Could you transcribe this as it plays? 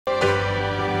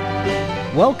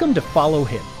Welcome to Follow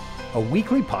Him, a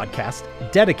weekly podcast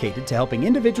dedicated to helping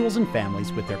individuals and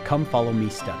families with their Come Follow Me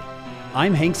study.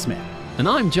 I'm Hank Smith. And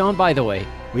I'm John Bytheway.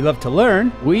 We love to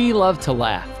learn. We love to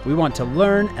laugh. We want to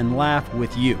learn and laugh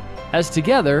with you. As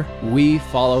together, we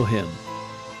follow Him.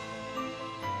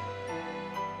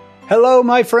 Hello,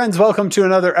 my friends. Welcome to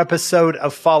another episode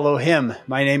of Follow Him.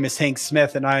 My name is Hank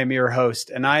Smith, and I am your host.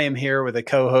 And I am here with a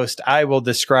co-host I will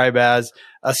describe as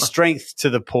a strength to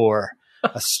the poor,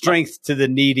 a strength to the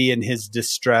needy in his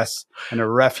distress, and a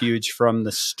refuge from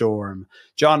the storm.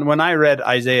 John, when I read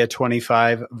Isaiah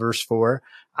 25, verse 4,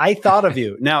 I thought of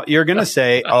you. Now, you're going to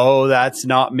say, oh, that's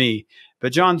not me.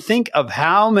 But John, think of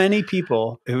how many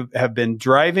people who have been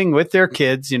driving with their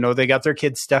kids. You know, they got their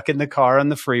kids stuck in the car on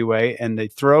the freeway, and they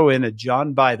throw in a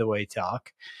John Bytheway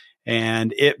talk,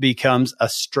 and it becomes a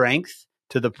strength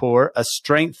to the poor, a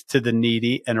strength to the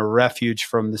needy, and a refuge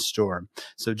from the storm.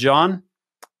 So, John,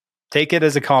 take it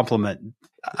as a compliment.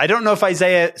 I don't know if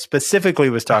Isaiah specifically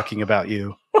was talking about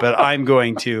you, but I'm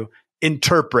going to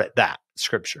interpret that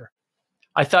scripture.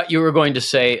 I thought you were going to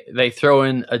say they throw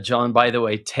in a John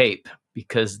Bytheway tape,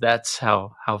 because that's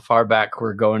how far back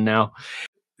we're going now.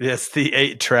 Yes, the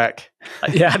 8-track.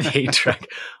 Yeah, the 8-track.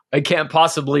 I can't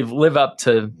possibly live up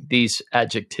to these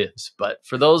adjectives, but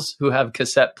for those who have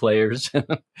cassette players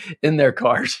in their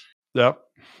cars. Yep.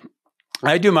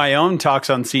 I do my own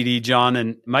talks on CD, John,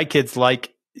 and my kids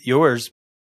like yours.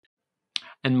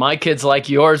 And my kids like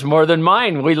yours more than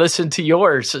mine. We listen to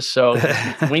yours. So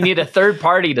we need a third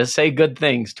party to say good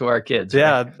things to our kids.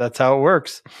 Yeah, right? That's how it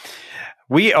works.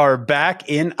 We are back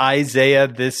in Isaiah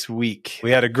this week.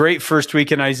 We had a great first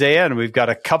week in Isaiah, and we've got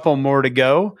a couple more to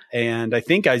go. And I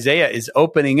think Isaiah is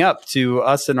opening up to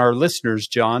us and our listeners,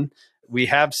 John. We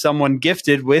have someone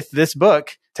gifted with this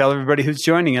book. Tell everybody who's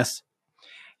joining us.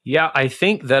 Yeah, I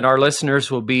think that our listeners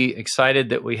will be excited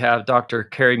that we have Dr.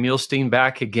 Kerry Muhlestein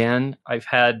back again. I've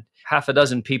had half a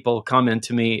dozen people comment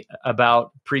to me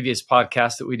about previous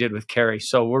podcasts that we did with Kerry.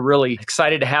 So we're really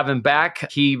excited to have him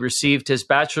back. He received his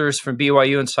bachelor's from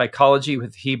BYU in psychology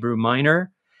with Hebrew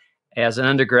minor. As an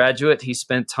undergraduate, he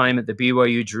spent time at the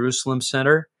BYU Jerusalem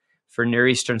Center for Near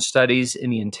Eastern Studies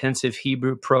in the intensive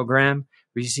Hebrew program,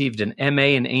 received an MA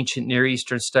in Ancient Near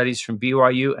Eastern Studies from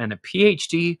BYU and a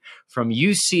PhD from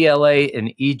UCLA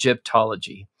in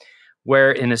Egyptology,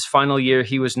 where in his final year,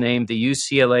 he was named the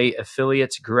UCLA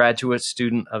Affiliates Graduate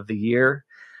Student of the Year.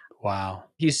 Wow.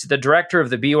 He's the director of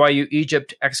the BYU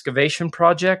Egypt Excavation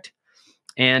Project,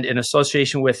 and in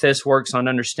association with this, works on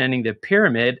understanding the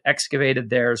pyramid excavated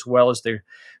there, as well as the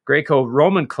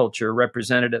Greco-Roman culture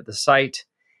represented at the site,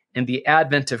 and the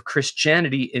advent of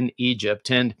Christianity in Egypt.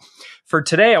 And for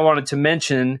today, I wanted to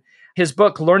mention his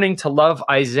book, Learning to Love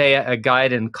Isaiah, a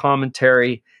guide and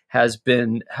commentary, has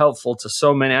been helpful to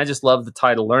so many. I just love the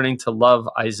title, Learning to Love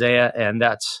Isaiah, and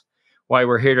that's why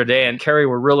we're here today. And Kerry,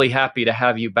 we're really happy to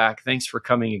have you back. Thanks for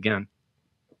coming again.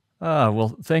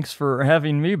 Well, thanks for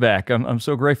having me back. I'm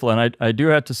so grateful. And I do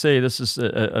have to say, this is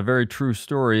a very true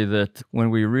story, that when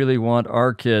we really want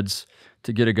our kids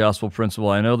to get a gospel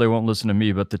principle, I know they won't listen to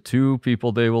me, but the two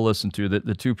people they will listen to,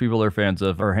 the two people they're fans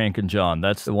of, are Hank and John.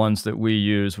 That's the ones that we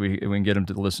use. We can get them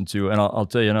to listen to. And I'll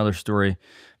tell you another story.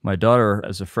 My daughter,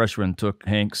 as a freshman, took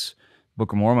Hank's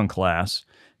Book of Mormon class.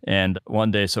 And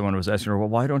one day someone was asking her, well,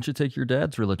 why don't you take your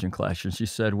dad's religion class? And she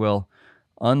said, well,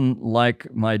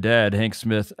 unlike my dad, Hank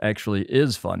Smith actually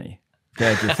is funny.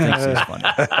 Dad just thinks he's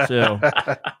funny. So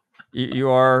you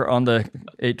are on the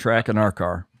 8-track in our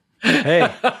car.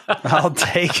 Hey, I'll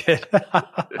take it.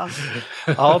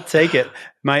 I'll take it.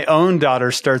 My own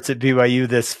daughter starts at BYU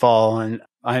this fall, and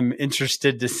I'm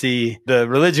interested to see the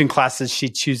religion classes she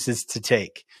chooses to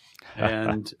take.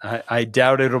 And I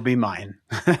doubt it'll be mine.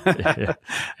 Yeah.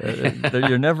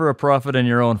 You're never a prophet in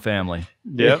your own family.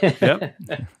 Yep.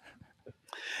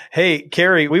 Hey,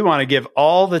 Kerry, we want to give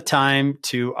all the time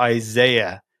to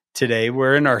Isaiah today.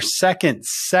 We're in our second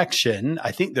section.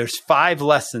 I think there's 5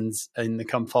 lessons in the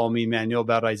Come Follow Me manual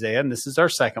about Isaiah, and this is our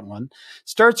second one.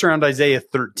 Starts around Isaiah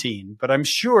 13, but I'm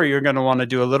sure you're going to want to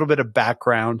do a little bit of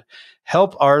background,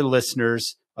 help our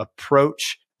listeners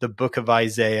approach the book of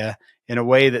Isaiah in a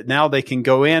way that now they can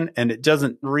go in and it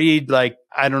doesn't read like,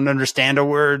 I don't understand a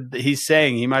word that he's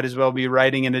saying. He might as well be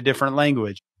writing in a different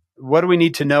language. What do we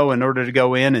need to know in order to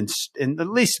go in and at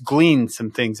least glean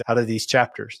some things out of these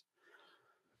chapters?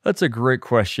 That's a great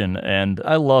question, and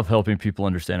I love helping people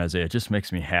understand Isaiah. It just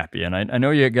makes me happy, and I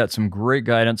know you got some great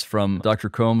guidance from Dr.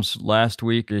 Combs last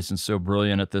week. Jason's so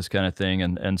brilliant at this kind of thing,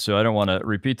 and so I don't want to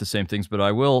repeat the same things, but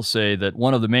I will say that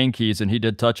one of the main keys, and he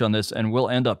did touch on this, and we'll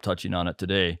end up touching on it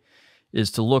today,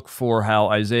 is to look for how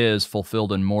Isaiah is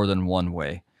fulfilled in more than one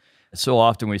way. So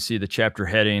often we see the chapter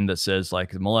heading that says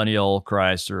like the millennial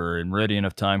Christ or meridian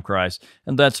of time Christ.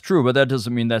 And that's true, but that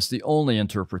doesn't mean that's the only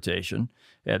interpretation.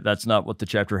 That's not what the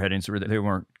chapter headings were. They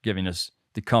weren't giving us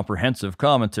the comprehensive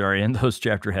commentary in those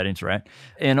chapter headings, right?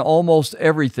 In almost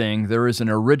everything, there is an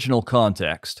original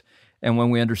context. And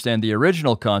when we understand the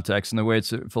original context and the way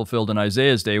it's fulfilled in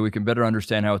Isaiah's day, we can better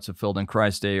understand how it's fulfilled in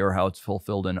Christ's day or how it's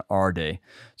fulfilled in our day.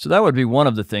 So that would be one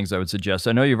of the things I would suggest.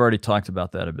 I know you've already talked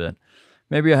about that a bit.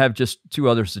 Maybe I have just two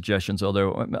other suggestions,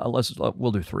 although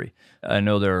we'll do three. I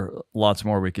know there are lots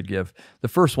more we could give. The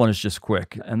first one is just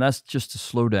quick, and that's just to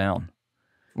slow down.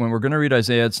 When we're going to read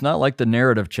Isaiah, it's not like the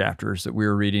narrative chapters that we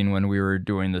were reading when we were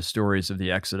doing the stories of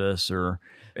the Exodus or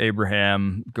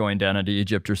Abraham going down into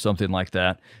Egypt or something like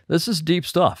that. This is deep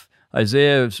stuff.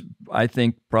 Isaiah is, I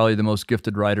think, probably the most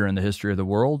gifted writer in the history of the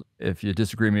world. If you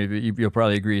disagree with me, you'll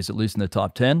probably agree he's at least in the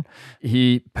top 10.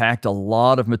 He packed a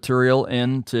lot of material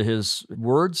into his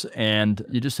words, and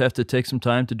you just have to take some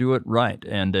time to do it right.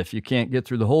 And if you can't get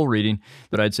through the whole reading,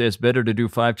 but I'd say it's better to do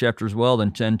 5 chapters well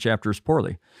than 10 chapters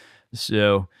poorly.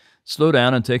 So slow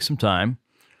down and take some time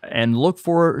and look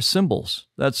for symbols.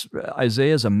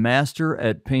 Isaiah's a master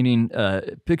at painting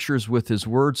pictures with his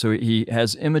words. So he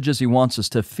has images he wants us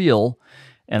to feel.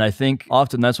 And I think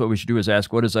often that's what we should do is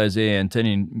ask, what is Isaiah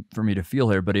intending for me to feel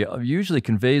here? But he usually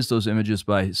conveys those images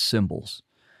by symbols.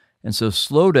 And so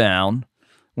slow down.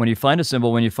 When you find a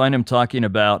symbol, when you find him talking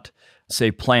about,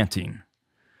 say, planting,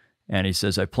 and he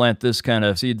says, I plant this kind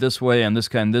of seed this way and this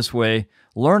kind this way.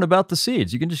 Learn about the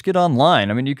seeds. You can just get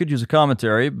online. I mean, you could use a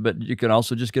commentary, but you can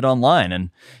also just get online. And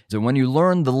so when you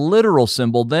learn the literal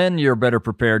symbol, then you're better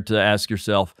prepared to ask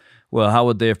yourself, well, how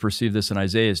would they have perceived this in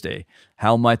Isaiah's day?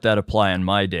 How might that apply in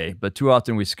my day? But too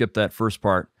often we skip that first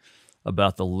part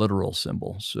about the literal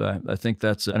symbol. So I think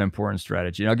that's an important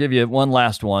strategy. And I'll give you one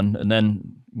last one, and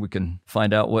then we can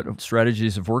find out what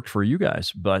strategies have worked for you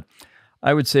guys. But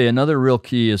I would say another real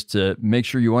key is to make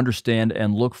sure you understand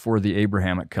and look for the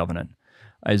Abrahamic covenant.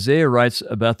 Isaiah writes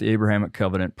about the Abrahamic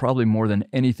covenant probably more than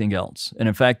anything else. And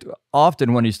in fact,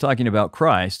 often when he's talking about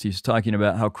Christ, he's talking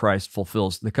about how Christ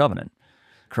fulfills the covenant.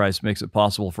 Christ makes it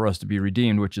possible for us to be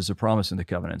redeemed, which is a promise in the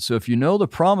covenant. So if you know the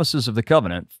promises of the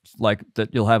covenant, like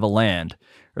that you'll have a land,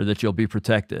 or that you'll be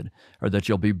protected, or that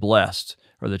you'll be blessed,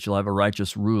 or that you'll have a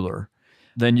righteous ruler,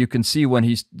 then you can see when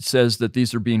he says that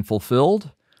these are being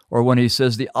fulfilled, or when he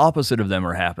says the opposite of them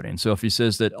are happening. So if he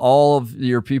says that all of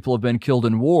your people have been killed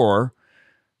in war,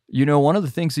 you know, one of the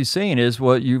things he's saying is,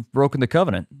 well, you've broken the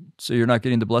covenant, so you're not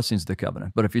getting the blessings of the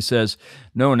covenant. But if he says,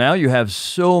 no, now you have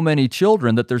so many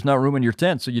children that there's not room in your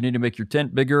tent, so you need to make your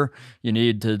tent bigger, you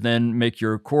need to then make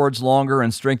your cords longer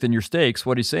and strengthen your stakes,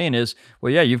 what he's saying is,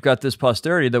 well, yeah, you've got this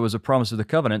posterity that was a promise of the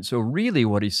covenant. So really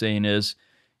what he's saying is,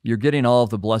 you're getting all of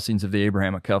the blessings of the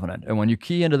Abrahamic covenant. And when you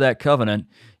key into that covenant,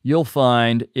 you'll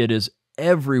find it is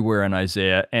everywhere in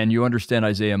Isaiah, and you understand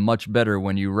Isaiah much better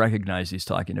when you recognize he's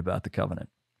talking about the covenant.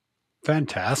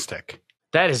 Fantastic.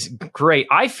 That is great.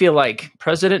 I feel like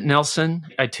President Nelson,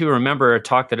 I too remember a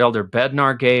talk that Elder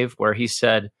Bednar gave where he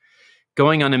said,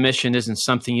 going on a mission isn't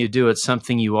something you do, it's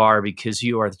something you are because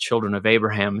you are the children of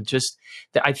Abraham.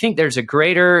 I think there's a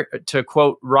greater, to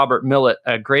quote Robert Millett,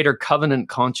 a greater covenant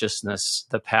consciousness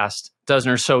the past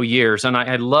dozen or so years. And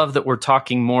I love that we're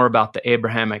talking more about the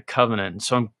Abrahamic covenant.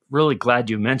 So I'm really glad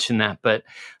you mentioned that. But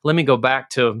let me go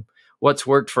back to what's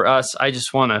worked for us. I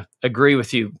just want to agree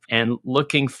with you. And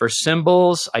looking for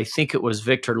symbols, I think it was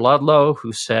Victor Ludlow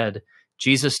who said,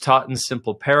 Jesus taught in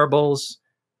simple parables,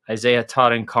 Isaiah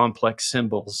taught in complex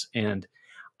symbols. And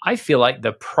I feel like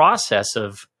the process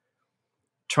of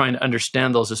trying to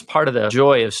understand those is part of the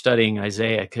joy of studying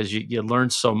Isaiah, because you learn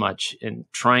so much in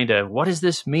trying to, what does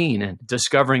this mean? And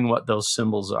discovering what those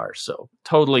symbols are. So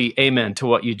totally amen to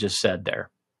what you just said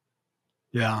there.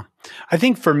 Yeah. I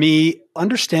think for me,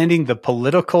 understanding the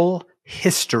political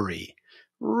history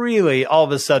really all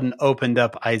of a sudden opened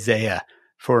up Isaiah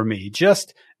for me.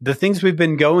 Just the things we've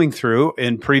been going through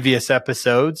in previous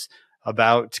episodes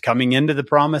about coming into the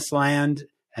promised land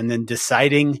and then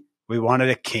deciding we wanted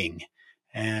a king,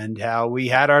 and how we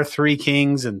had our 3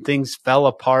 kings and things fell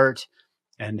apart.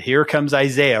 And here comes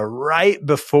Isaiah right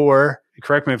before,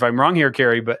 correct me if I'm wrong here,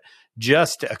 Kerry, but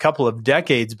just a couple of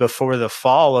decades before the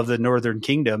fall of the northern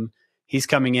kingdom, he's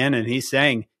coming in and he's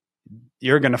saying,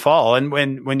 you're going to fall. And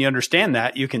when you understand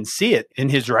that, you can see it in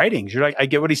his writings. You're like, I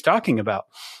get what he's talking about.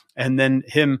 And then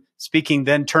him speaking,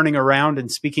 then turning around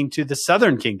and speaking to the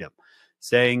southern kingdom,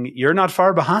 saying, you're not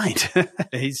far behind.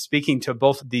 He's speaking to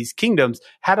both of these kingdoms.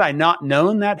 Had I not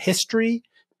known that history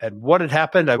and what had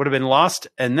happened, I would have been lost.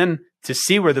 And then to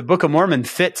see where the Book of Mormon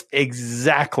fits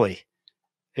exactly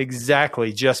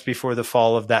exactly just before the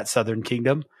fall of that southern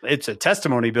kingdom. It's a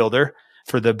testimony builder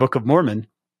for the Book of Mormon,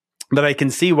 but I can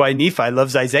see why Nephi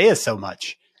loves Isaiah so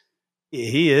much.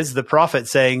 He is the prophet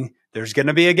saying, there's going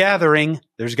to be a gathering.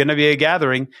 There's going to be a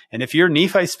gathering. And if you're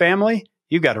Nephi's family,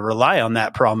 you got to rely on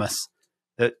that promise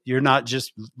that you're not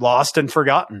just lost and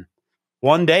forgotten.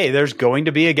 One day there's going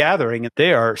to be a gathering.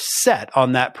 They are set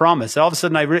on that promise. All of a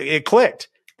sudden it clicked.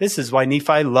 This is why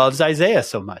Nephi loves Isaiah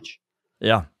so much.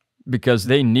 Yeah, because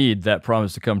they need that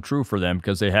promise to come true for them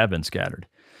because they have been scattered.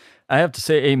 I have to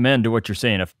say amen to what you're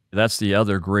saying. If that's the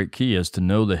other great key, is to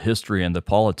know the history and the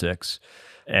politics.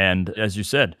 And as you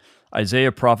said,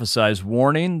 Isaiah prophesies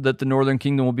warning that the northern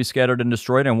kingdom will be scattered and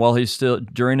destroyed, and while he's still,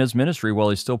 during his ministry, while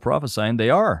he's still prophesying, they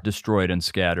are destroyed and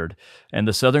scattered. And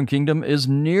the southern kingdom is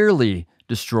nearly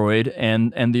destroyed,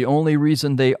 and the only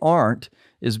reason they aren't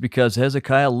is because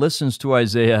Hezekiah listens to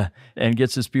Isaiah and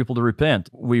gets his people to repent.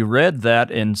 We read that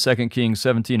in 2 Kings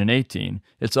 17 and 18.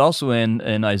 It's also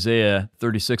in Isaiah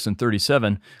 36 and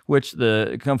 37, which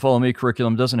the Come Follow Me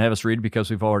curriculum doesn't have us read because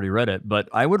we've already read it. But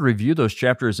I would review those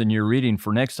chapters in your reading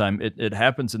for next time. It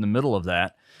happens in the middle of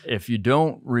that. If you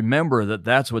don't remember that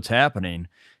that's what's happening,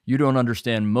 you don't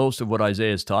understand most of what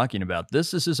Isaiah is talking about.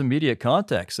 This is his immediate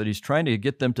context, that he's trying to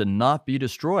get them to not be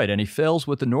destroyed. And he fails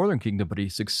with the northern kingdom, but he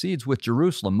succeeds with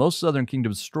Jerusalem. Most southern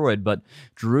kingdoms destroyed, but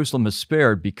Jerusalem is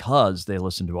spared because they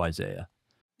listened to Isaiah.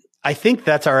 I think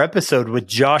that's our episode with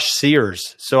Josh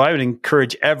Sears. So I would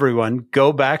encourage everyone,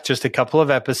 go back just a couple of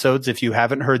episodes if you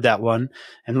haven't heard that one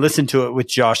and listen to it with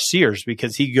Josh Sears,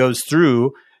 because he goes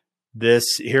through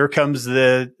this. Here comes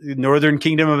the northern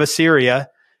kingdom of Assyria.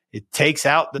 It takes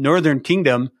out the northern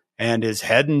kingdom and is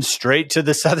heading straight to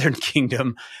the southern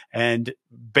kingdom. And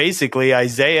basically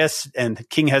Isaiah and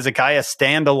King Hezekiah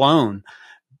stand alone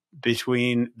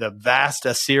between the vast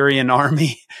Assyrian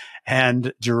army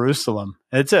and Jerusalem.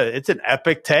 It's an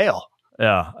epic tale.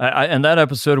 Yeah, and that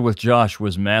episode with Josh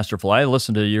was masterful. I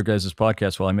listen to your guys'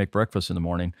 podcast while I make breakfast in the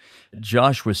morning.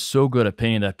 Josh was so good at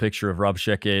painting that picture of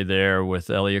Rabshakeh there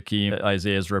with Eliakim,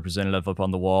 Isaiah's representative, up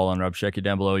on the wall, and Rabshakeh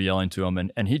down below yelling to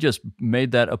him. And he just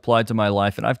made that apply to my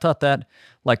life. And I've taught that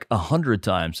like 100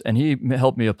 times, and he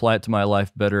helped me apply it to my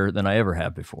life better than I ever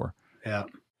have before. Yeah.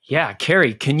 Yeah,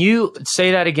 Kerry, can you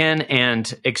say that again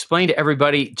and explain to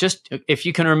everybody, just if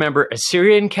you can remember,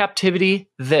 Assyrian captivity,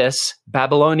 this,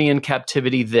 Babylonian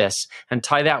captivity, this, and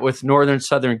tie that with northern,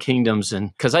 southern kingdoms, and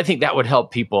because I think that would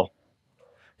help people.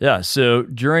 Yeah, so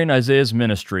during Isaiah's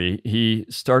ministry, he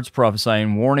starts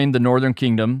prophesying, warning the northern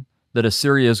kingdom that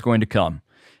Assyria is going to come,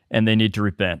 and they need to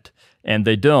repent. And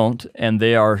they don't, and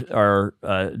they are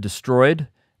destroyed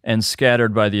and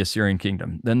scattered by the Assyrian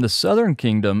kingdom. Then the southern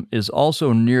kingdom is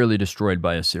also nearly destroyed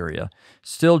by Assyria,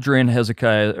 still during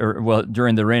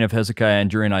during the reign of Hezekiah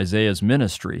and during Isaiah's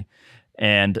ministry.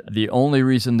 And the only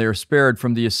reason they're spared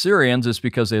from the Assyrians is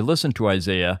because they listened to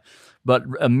Isaiah. But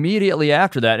immediately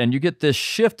after that, and you get this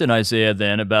shift in Isaiah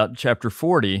then about chapter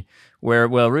 40,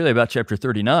 really about chapter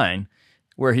 39,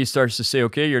 where he starts to say,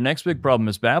 okay, your next big problem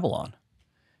is Babylon.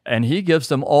 And he gives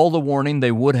them all the warning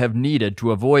they would have needed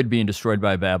to avoid being destroyed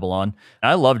by Babylon.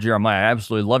 I love Jeremiah. I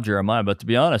absolutely love Jeremiah. But to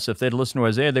be honest, if they'd listened to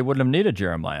Isaiah, they wouldn't have needed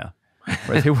Jeremiah.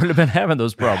 Right? They wouldn't have been having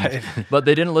those problems. Right. But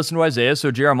they didn't listen to Isaiah,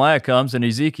 so Jeremiah comes and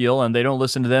Ezekiel, and they don't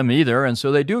listen to them either. And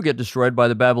so they do get destroyed by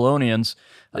the Babylonians.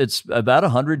 It's about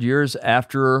 100 years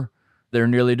after they're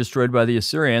nearly destroyed by the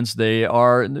Assyrians. They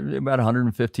are about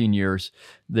 115 years.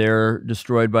 They're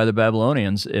destroyed by the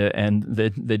Babylonians, and they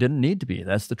didn't need to be.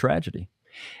 That's the tragedy.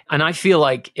 And I feel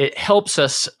like it helps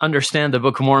us understand the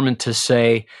Book of Mormon to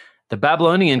say the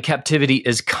Babylonian captivity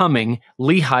is coming.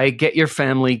 Lehi, get your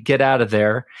family, get out of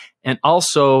there. And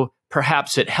also,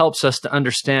 perhaps it helps us to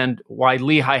understand why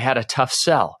Lehi had a tough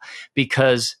sell,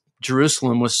 because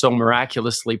Jerusalem was so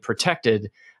miraculously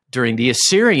protected during the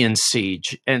Assyrian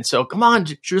siege. And so, come on,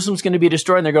 Jerusalem's going to be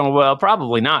destroyed. And they're going, well,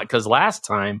 probably not, because last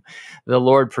time the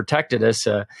Lord protected us.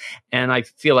 And I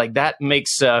feel like that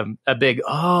makes a big,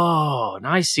 and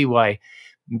I see why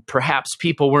perhaps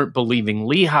people weren't believing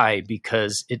Lehi,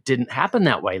 because it didn't happen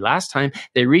that way. Last time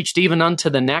they reached even unto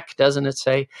the neck, doesn't it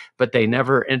say? But they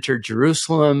never entered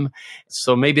Jerusalem.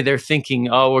 So maybe they're thinking,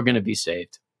 we're going to be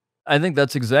saved. I think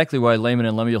that's exactly why Laman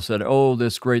and Lemuel said,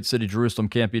 this great city, Jerusalem,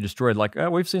 can't be destroyed. Like,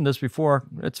 we've seen this before.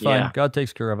 It's fine. Yeah. God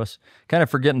takes care of us. Kind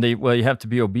of forgetting you have to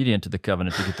be obedient to the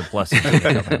covenant to get the blessing of the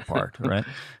covenant part, right?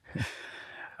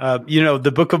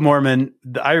 The Book of Mormon,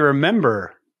 I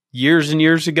remember years and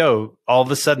years ago, all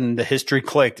of a sudden the history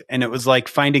clicked, and it was like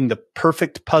finding the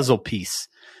perfect puzzle piece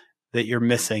that you're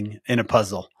missing in a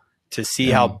puzzle to see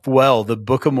how well the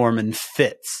Book of Mormon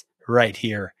fits right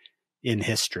here in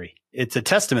history. it's a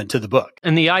testament to the book.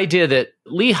 And the idea that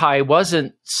Lehi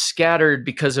wasn't scattered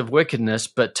because of wickedness,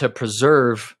 but to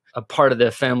preserve a part of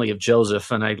the family of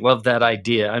Joseph. And I love that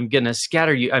idea. I'm going to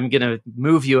scatter you. I'm going to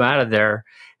move you out of there.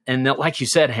 And like you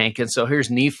said, Hank, and so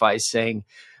here's Nephi saying,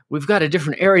 we've got a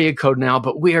different area code now,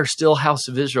 but we are still House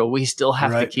of Israel. We still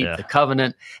have to keep the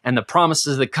covenant, and the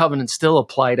promises of the covenant still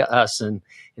apply to us. And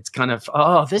it's kind of,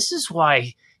 this is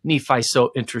why Nephi's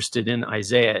so interested in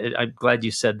Isaiah. I'm glad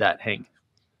you said that, Hank.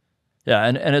 Yeah,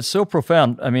 and it's so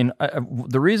profound. I mean,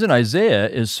 the reason Isaiah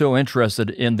is so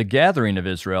interested in the gathering of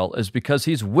Israel is because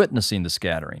he's witnessing the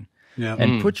scattering. Yeah.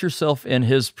 And put yourself in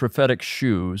his prophetic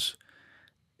shoes.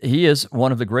 He is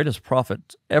one of the greatest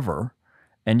prophets ever,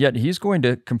 and yet he's going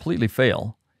to completely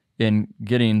fail in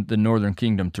getting the northern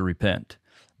kingdom to repent.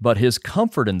 But his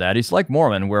comfort in that, he's like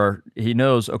Mormon, where he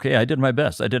knows, okay, I did my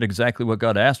best. I did exactly what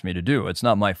God asked me to do. It's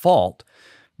not my fault.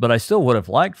 But I still would have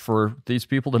liked for these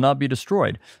people to not be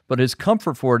destroyed. But his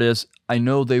comfort for it is, I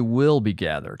know they will be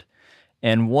gathered.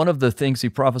 And one of the things he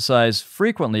prophesies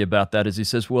frequently about that is he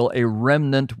says, well, a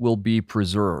remnant will be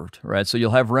preserved, right? So you'll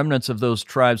have remnants of those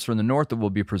tribes from the north that will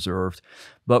be preserved.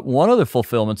 But one of the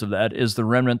fulfillments of that is the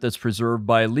remnant that's preserved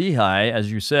by Lehi,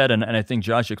 as you said, and I think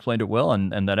Josh explained it well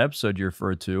in that episode you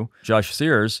referred to. Josh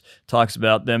Sears talks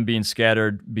about them being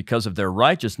scattered because of their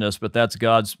righteousness, but that's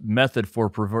God's method for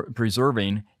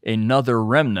preserving another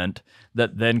remnant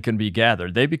that then can be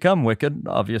gathered. They become wicked,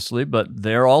 obviously, but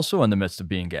they're also in the midst of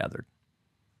being gathered.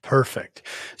 Perfect.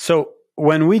 So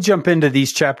when we jump into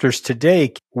these chapters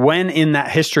today, when in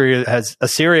that history has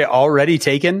Assyria already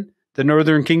taken the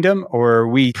northern kingdom, or are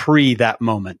we pre that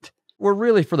moment? We're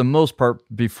really, for the most part,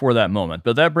 before that moment.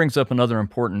 But that brings up another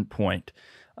important point.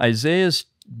 Isaiah's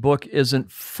book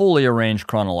isn't fully arranged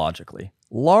chronologically,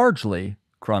 largely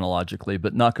chronologically,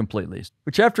 but not completely.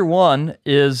 But chapter 1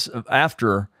 is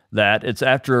after that. It's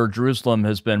after Jerusalem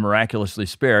has been miraculously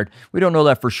spared. We don't know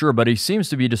that for sure, but he seems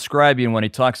to be describing, when he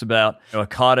talks about a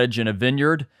cottage and a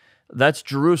vineyard, that's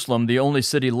Jerusalem, the only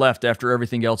city left after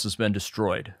everything else has been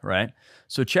destroyed, right?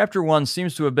 So chapter 1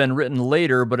 seems to have been written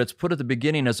later, but it's put at the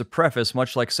beginning as a preface,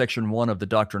 much like section 1 of the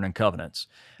Doctrine and Covenants.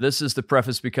 This is the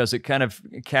preface because it kind of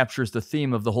captures the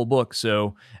theme of the whole book.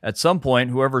 So at some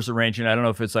point, whoever's arranging, I don't know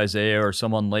if it's Isaiah or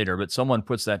someone later, but someone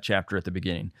puts that chapter at the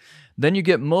beginning. Then you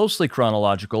get mostly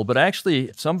chronological, but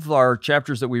actually some of our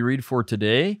chapters that we read for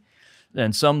today,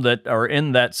 and some that are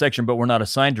in that section, but we're not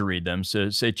assigned to read them. So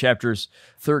say chapters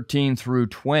 13 through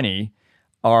 20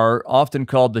 are often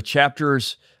called the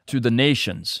chapters to the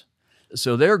nations.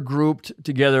 So they're grouped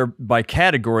together by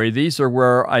category. These are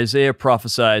where Isaiah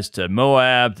prophesies to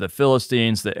Moab, the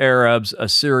Philistines, the Arabs,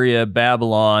 Assyria,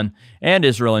 Babylon, and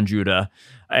Israel and Judah,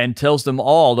 and tells them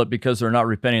all that because they're not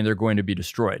repenting, they're going to be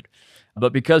destroyed.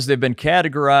 But because they've been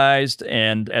categorized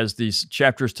and as these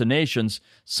chapters to nations,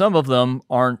 some of them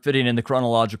aren't fitting in the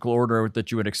chronological order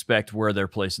that you would expect where they're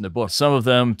placed in the book. Some of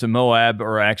them to Moab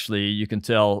are actually, you can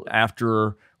tell,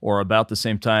 after or about the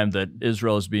same time that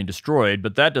Israel is being destroyed,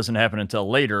 but that doesn't happen until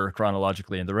later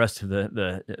chronologically in the rest of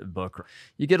the book.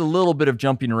 You get a little bit of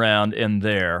jumping around in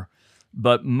there,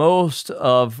 but most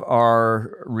of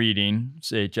our reading,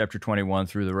 say chapter 21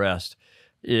 through the rest,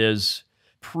 is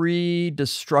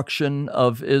pre-destruction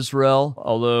of Israel,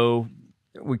 although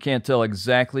we can't tell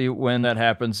exactly when that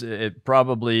happens. It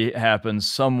probably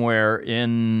happens somewhere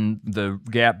in the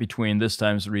gap between this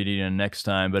time's reading and next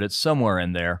time, but it's somewhere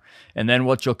in there. And then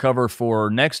what you'll cover for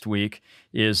next week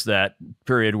is that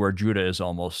period where Judah is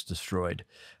almost destroyed.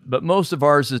 But most of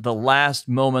ours is the last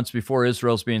moments before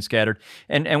Israel's being scattered.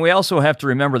 And we also have to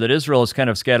remember that Israel is kind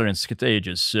of scattered in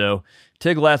stages. So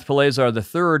Tiglath-Pileser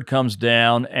III comes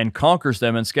down and conquers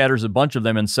them and scatters a bunch of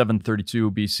them in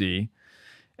 732 BC.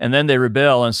 And then they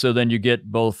rebel, and so then you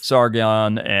get both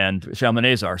Sargon and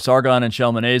Shalmaneser. Sargon and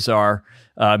Shalmaneser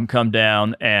come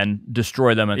down and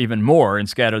destroy them even more and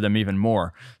scatter them even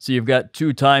more. So you've got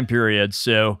two time periods.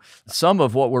 So some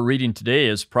of what we're reading today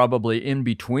is probably in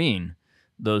between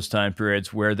those time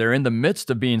periods where they're in the midst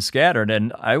of being scattered.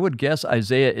 And I would guess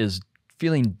Isaiah is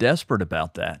feeling desperate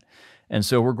about that. And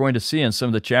so we're going to see in some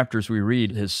of the chapters we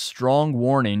read his strong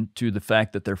warning to the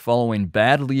fact that they're following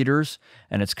bad leaders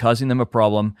and it's causing them a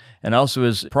problem, and also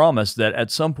his promise that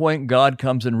at some point God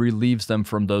comes and relieves them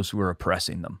from those who are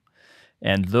oppressing them.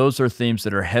 And those are themes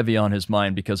that are heavy on his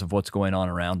mind because of what's going on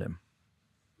around him.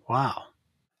 Wow.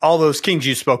 All those kings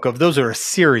you spoke of, those are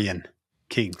Assyrian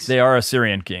kings. They are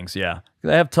Assyrian kings, yeah.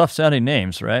 They have tough-sounding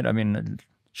names, right? I mean,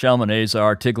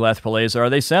 Shalmaneser, Tiglath-Pileser,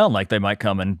 they sound like they might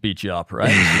come and beat you up, right?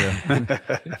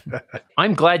 Yeah.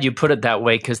 I'm glad you put it that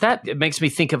way, because it makes me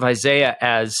think of Isaiah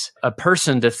as a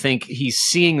person to think he's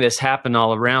seeing this happen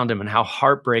all around him and how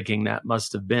heartbreaking that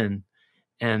must have been.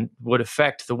 and would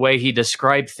affect the way he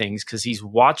described things, because he's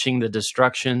watching the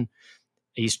destruction.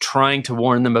 He's trying to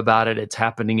warn them about it. It's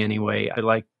happening anyway. I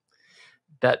like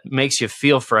that. Makes you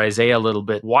feel for Isaiah a little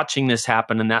bit, watching this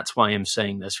happen, and that's why I'm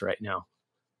saying this right now.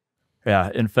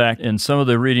 Yeah, in fact, in some of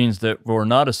the readings that were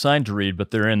not assigned to read, but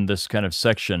they're in this kind of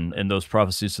section in those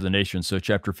prophecies to the nations, so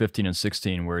chapter 15 and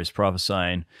 16, where he's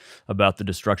prophesying about the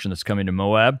destruction that's coming to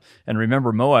Moab. And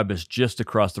remember, Moab is just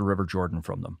across the River Jordan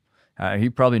from them.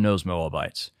 He probably knows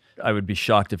Moabites. I would be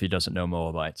shocked if he doesn't know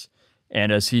Moabites.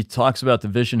 And as he talks about the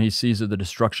vision he sees of the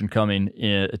destruction coming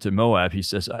to Moab, he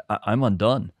says, I'm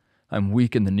undone. I'm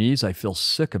weak in the knees. I feel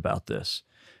sick about this.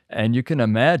 And you can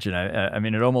imagine, I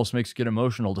mean, it almost makes you get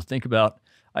emotional to think about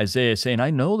Isaiah saying, I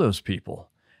know those people,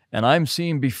 and I'm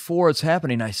seeing before it's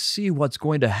happening, I see what's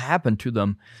going to happen to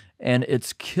them, and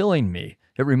it's killing me.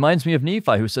 It reminds me of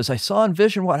Nephi, who says, I saw in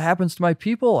vision what happens to my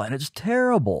people, and it's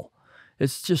terrible.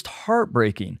 It's just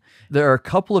heartbreaking. There are a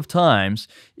couple of times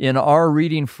in our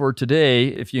reading for today,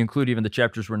 if you include even the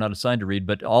chapters we're not assigned to read,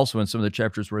 but also in some of the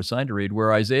chapters we're assigned to read,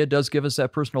 where Isaiah does give us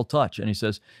that personal touch, and he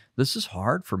says, this is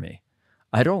hard for me.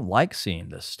 I don't like seeing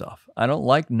this stuff. I don't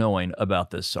like knowing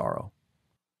about this sorrow.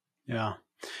 Yeah.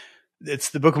 It's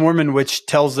the Book of Mormon which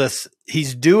tells us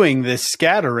he's doing this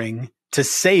scattering to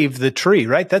save the tree,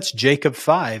 right? That's Jacob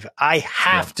 5. I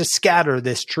have to scatter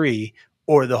this tree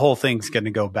or the whole thing's going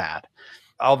to go bad.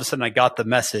 All of a sudden I got the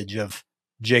message of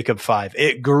Jacob 5.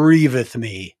 It grieveth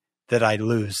me that I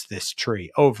lose this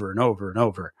tree, over and over and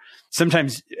over.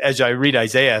 Sometimes as I read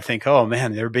Isaiah, I think, oh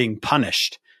man, they're being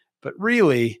punished. But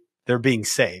really, they're being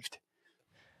saved.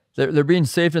 They're being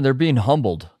saved and they're being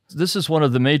humbled. This is one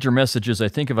of the major messages, I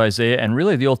think, of Isaiah and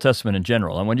really the Old Testament in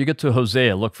general. And when you get to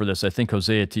Hosea, look for this. I think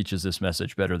Hosea teaches this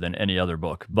message better than any other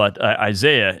book. But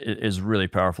Isaiah is really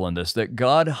powerful in this, that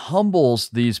God humbles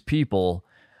these people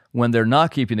when they're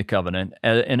not keeping the covenant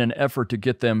in an effort to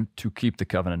get them to keep the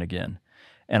covenant again.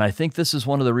 And I think this is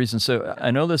one of the reasons. So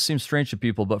I know this seems strange to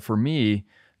people, but for me,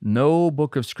 no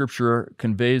book of Scripture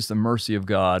conveys the mercy of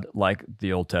God like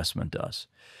the Old Testament does.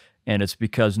 And it's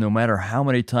because no matter how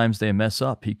many times they mess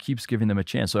up, he keeps giving them a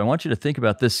chance. So I want you to think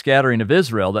about this scattering of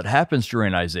Israel that happens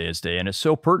during Isaiah's day, and it's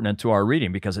so pertinent to our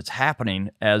reading because it's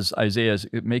happening as Isaiah is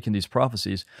making these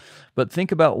prophecies. But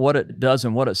think about what it does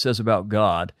and what it says about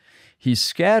God. He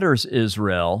scatters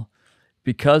Israel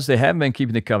because they haven't been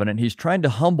keeping the covenant. He's trying to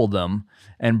humble them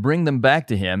and bring them back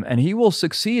to him, and he will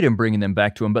succeed in bringing them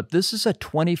back to him. But this is a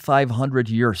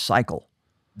 2,500-year cycle.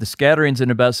 The scattering's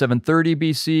in about 730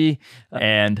 BC,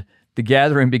 and the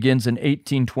gathering begins in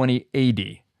 1820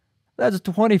 AD. That's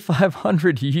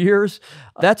 2,500 years.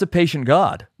 That's a patient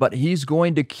God, but he's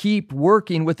going to keep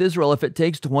working with Israel. If it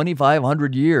takes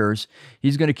 2,500 years,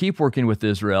 he's going to keep working with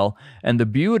Israel. And the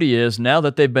beauty is, now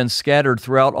that they've been scattered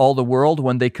throughout all the world,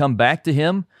 when they come back to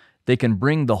him, they can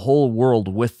bring the whole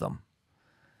world with them.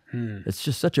 It's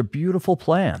just such a beautiful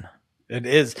plan. It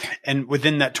is. And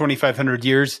within that 2,500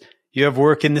 years, you have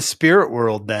work in the spirit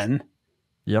world then.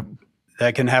 Yep.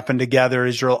 That can happen to gather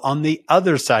Israel on the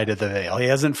other side of the veil. He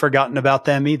hasn't forgotten about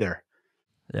them either.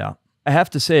 Yeah. I have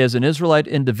to say, as an Israelite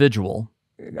individual,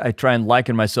 I try and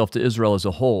liken myself to Israel as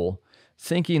a whole,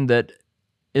 thinking that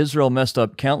Israel messed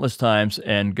up countless times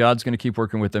and God's going to keep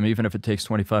working with them even if it takes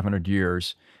 2,500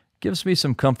 years, gives me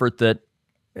some comfort that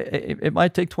it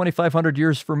might take 2,500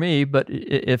 years for me, but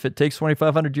if it takes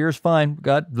 2,500 years, fine.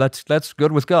 God, that's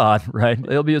good with God, right?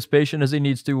 He'll be as patient as he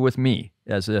needs to with me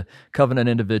as a covenant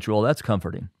individual. That's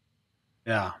comforting.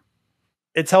 Yeah.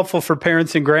 It's helpful for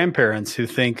parents and grandparents who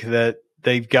think that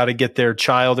they've got to get their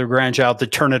child or grandchild to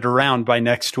turn it around by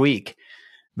next week.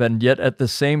 But yet at the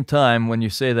same time, when you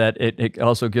say that, it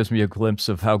also gives me a glimpse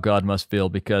of how God must feel,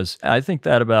 because I think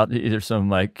that about either some of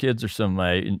my kids or some of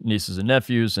my nieces and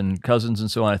nephews and cousins and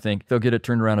so on. I think they'll get it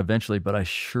turned around eventually, but I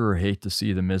sure hate to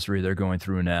see the misery they're going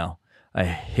through now. I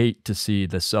hate to see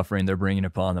the suffering they're bringing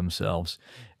upon themselves.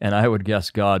 And I would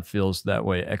guess God feels that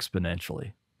way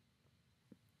exponentially.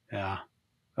 Yeah.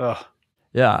 Ugh.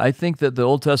 Yeah, I think that the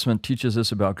Old Testament teaches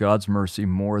us about God's mercy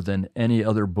more than any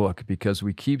other book, because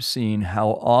we keep seeing how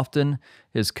often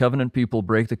his covenant people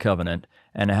break the covenant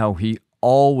and how he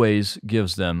always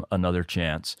gives them another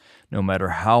chance. No matter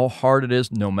how hard it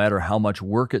is, no matter how much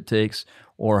work it takes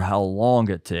or how long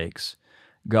it takes,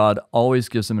 God always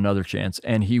gives them another chance,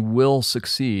 and he will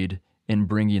succeed in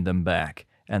bringing them back.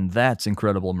 And that's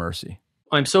incredible mercy.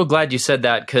 I'm so glad you said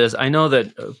that, because I know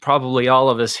that probably all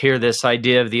of us hear this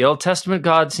idea of the Old Testament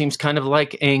God seems kind of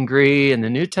like angry and the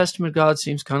New Testament God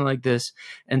seems kind of like this.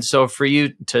 And so for you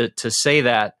to say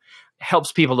that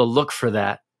helps people to look for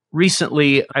that.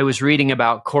 Recently, I was reading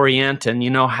about Corianton. You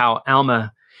know how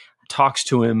Alma talks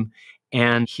to him,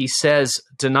 And he says,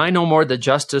 deny no more the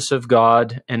justice of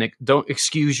God, and don't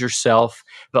excuse yourself,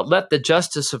 but let the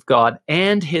justice of God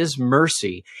and his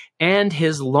mercy and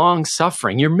his long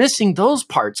suffering. You're missing those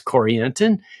parts,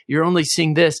 Corianton. You're only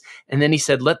seeing this. And then he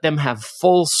said, let them have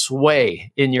full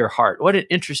sway in your heart. What an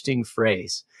interesting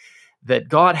phrase. That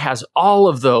God has all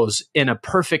of those in a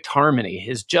perfect harmony,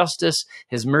 his justice,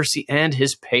 his mercy, and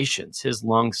his patience, his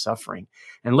long suffering.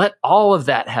 And let all of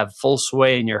that have full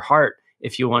sway in your heart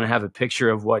if you want to have a picture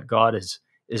of what God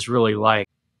is really like.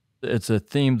 It's a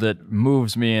theme that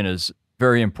moves me and is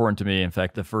very important to me. In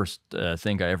fact, the first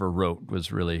thing I ever wrote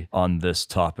was really on this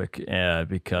topic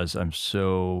because I'm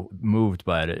so moved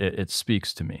by it. It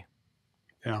speaks to me.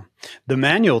 Yeah. The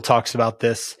manual talks about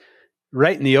this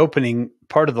right in the opening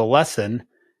part of the lesson.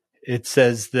 It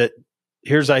says that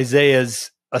here's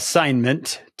Isaiah's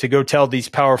assignment to go tell these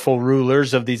powerful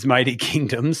rulers of these mighty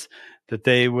kingdoms that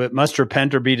they must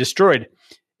repent or be destroyed.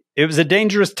 It was a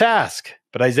dangerous task,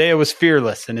 but Isaiah was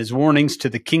fearless, and his warnings to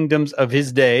the kingdoms of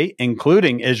his day,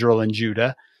 including Israel and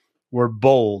Judah, were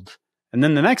bold. And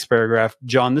then the next paragraph,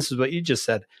 John, this is what you just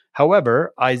said.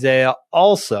 However, Isaiah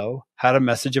also had a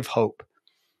message of hope.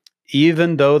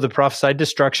 Even though the prophesied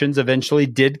destructions eventually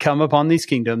did come upon these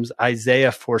kingdoms,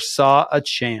 Isaiah foresaw a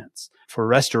chance for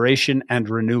restoration and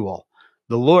renewal.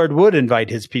 The Lord would invite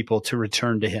his people to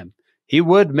return to him. He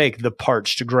would make the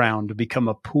parched ground become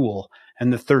a pool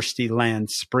and the thirsty land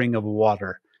spring of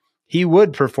water. He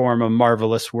would perform a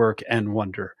marvelous work and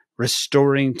wonder,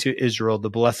 restoring to Israel the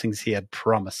blessings he had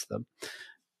promised them.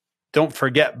 Don't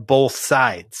forget both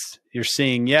sides. You're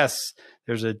seeing, yes,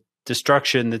 there's a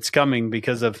destruction that's coming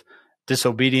because of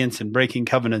disobedience and breaking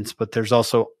covenants, but there's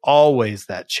also always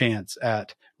that chance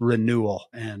at renewal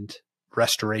and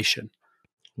restoration.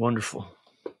 Wonderful.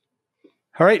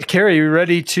 All right, Kerry, you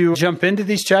ready to jump into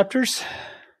these chapters?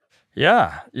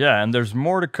 Yeah, and there's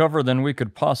more to cover than we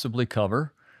could possibly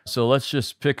cover. So let's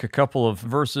just pick a couple of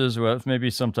verses, well,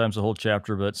 maybe sometimes a whole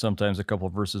chapter, but sometimes a couple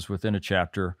of verses within a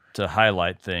chapter to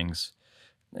highlight things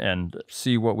and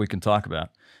see what we can talk about.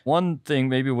 One thing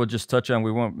maybe we'll just touch on,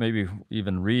 we won't maybe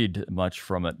even read much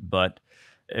from it, but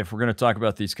if we're going to talk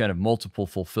about these kind of multiple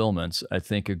fulfillments, I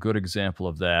think a good example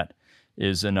of that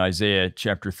is in Isaiah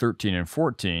chapter 13 and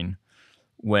 14,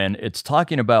 when it's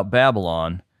talking about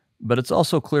Babylon, but it's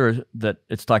also clear that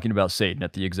it's talking about Satan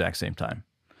at the exact same time.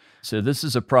 So this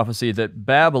is a prophecy that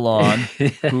Babylon,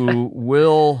 who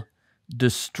will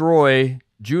destroy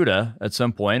Judah at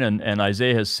some point, and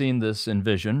Isaiah has seen this in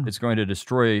vision. It's going to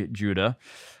destroy Judah,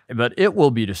 but it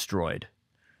will be destroyed.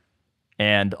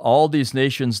 And all these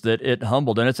nations that it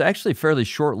humbled, and it's actually a fairly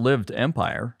short-lived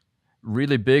empire,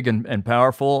 really big and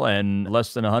powerful, and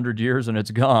less than 100 years and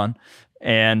it's gone.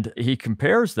 And he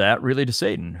compares that really to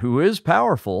Satan, who is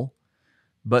powerful,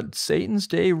 but Satan's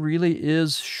day really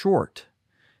is short.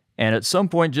 And at some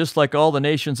point, just like all the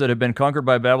nations that have been conquered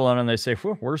by Babylon, and they say,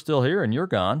 we're still here and you're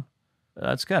gone.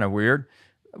 That's kind of weird.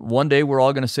 One day we're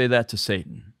all going to say that to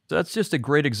Satan. So that's just a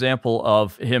great example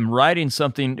of him writing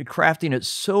something, crafting it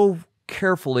so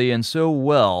carefully and so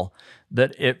well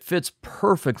that it fits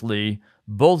perfectly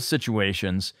both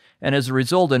situations. And as a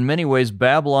result, in many ways,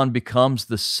 Babylon becomes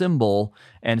the symbol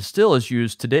and still is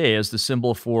used today as the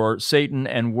symbol for Satan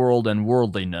and world and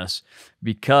worldliness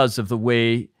because of the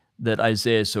way that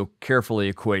Isaiah so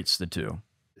carefully equates the two.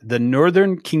 The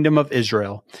northern kingdom of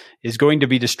Israel is going to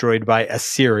be destroyed by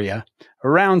Assyria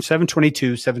around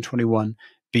 722, 721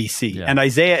 BC. Yeah. And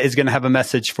Isaiah is going to have a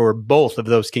message for both of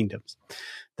those kingdoms.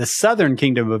 The southern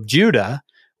kingdom of Judah,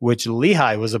 which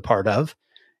Lehi was a part of,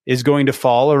 is going to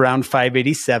fall around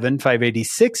 587,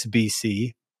 586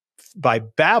 BC by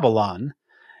Babylon.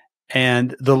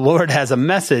 And the Lord has a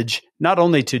message not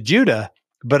only to Judah,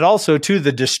 but also to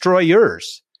the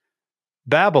destroyers,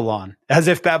 Babylon, as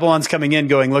if Babylon's coming in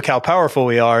going, look how powerful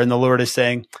we are. And the Lord is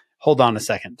saying, hold on a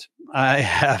second. I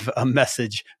have a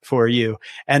message for you.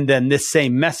 And then this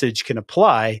same message can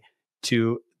apply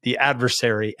to the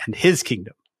adversary and his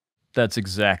kingdom. That's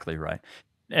exactly right.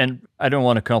 And I don't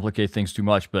want to complicate things too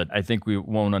much, but I think we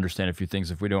won't understand a few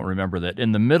things if we don't remember that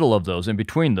in the middle of those, in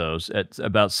between those, at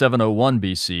about 701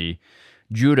 BC,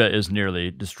 Judah is nearly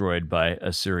destroyed by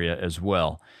Assyria as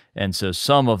well. And so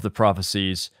some of the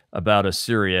prophecies about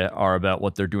Assyria are about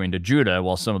what they're doing to Judah,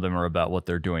 while some of them are about what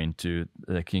they're doing to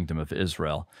the kingdom of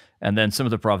Israel. And then some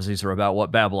of the prophecies are about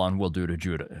what Babylon will do to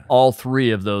Judah. All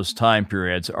three of those time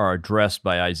periods are addressed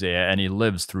by Isaiah, and he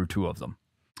lives through two of them.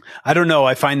 I don't know.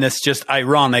 I find this just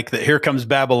ironic that here comes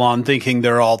Babylon thinking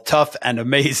they're all tough and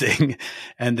amazing,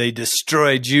 and they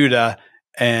destroy Judah,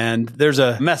 and there's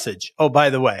a message. Oh, by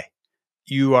the way,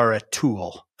 you are a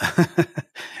tool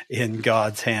in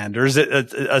God's hand? Or is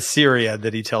it Assyria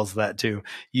that he tells that to?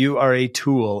 You are a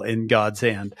tool in God's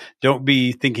hand. Don't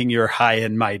be thinking you're high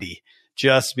and mighty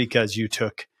just because you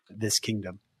took this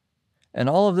kingdom. And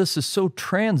all of this is so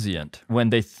transient when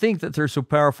they think that they're so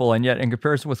powerful, and yet in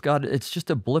comparison with God, it's just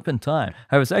a blip in time.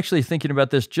 I was actually thinking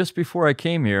about this just before I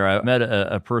came here. I met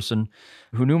a person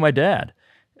who knew my dad,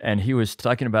 and he was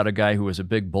talking about a guy who was a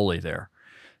big bully there.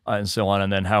 And so on,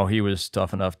 and then how he was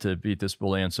tough enough to beat this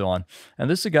bully and so on. And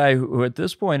this is a guy who at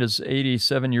this point is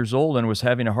 87 years old and was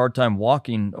having a hard time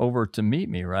walking over to meet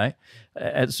me, right?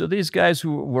 And so these guys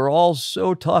who were all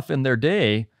so tough in their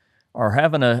day are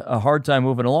having a hard time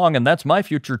moving along, and that's my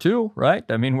future too, right?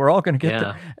 I mean, we're all going to get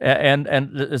there. And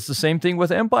it's the same thing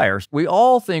with empires. We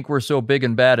all think we're so big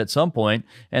and bad at some point,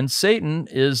 and Satan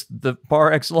is the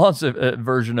par excellence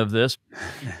version of this.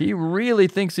 He really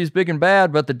thinks he's big and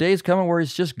bad, but the day's coming where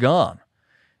he's just gone.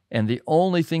 And the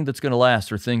only thing that's going to last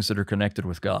are things that are connected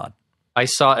with God. I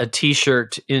saw a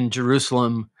T-shirt in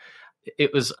Jerusalem.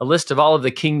 It was a list of all of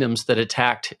the kingdoms that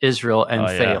attacked Israel and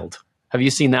failed. Have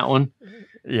you seen that one?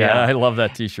 Yeah, I love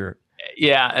that T-shirt.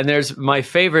 Yeah, and there's my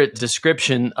favorite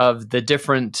description of the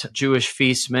different Jewish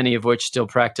feasts, many of which still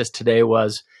practiced today,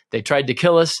 was they tried to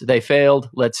kill us, they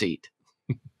failed, let's eat.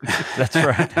 That's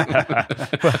right.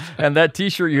 And that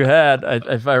T-shirt you had,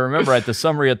 if I remember right, the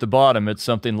summary at the bottom, it's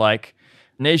something like,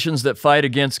 nations that fight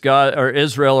against God, or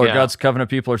Israel, or God's covenant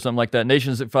people, or something like that.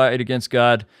 Nations that fight against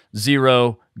God,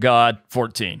 0, God,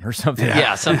 14, or something.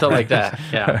 Yeah, something like that.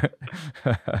 Yeah.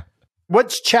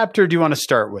 Which chapter do you want to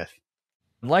start with?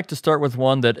 I'd like to start with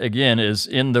one that, again, is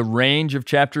in the range of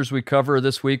chapters we cover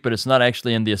this week, but it's not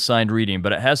actually in the assigned reading,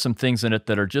 but it has some things in it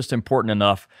that are just important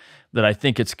enough that I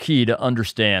think it's key to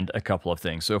understand a couple of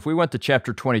things. So if we went to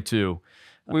chapter 22,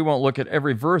 we won't look at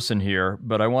every verse in here,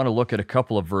 but I want to look at a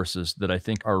couple of verses that I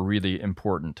think are really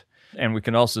important. And we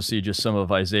can also see just some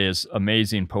of Isaiah's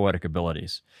amazing poetic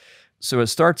abilities. So it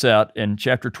starts out in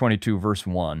chapter 22, verse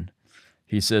 1.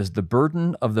 He says, "The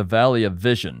burden of the valley of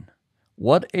vision.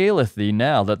 What aileth thee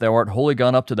now that thou art wholly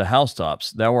gone up to the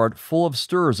housetops? Thou art full of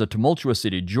stirs, a tumultuous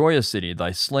city, joyous city.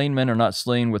 Thy slain men are not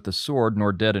slain with the sword,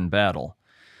 nor dead in battle."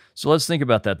 So let's think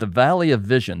about that. The valley of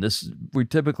vision. We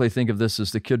typically think of this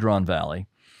as the Kidron Valley.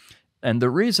 And the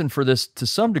reason for this, to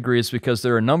some degree, is because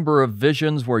there are a number of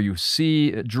visions where you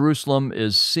see Jerusalem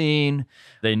is seen.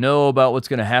 They know about what's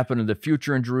going to happen in the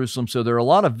future in Jerusalem. So there are a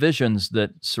lot of visions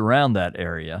that surround that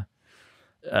area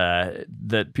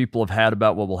that people have had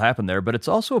about what will happen there. But it's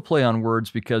also a play on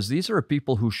words because these are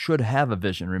people who should have a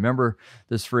vision. Remember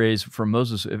this phrase from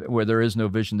Moses, where there is no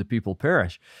vision, the people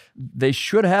perish. They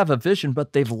should have a vision,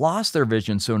 but they've lost their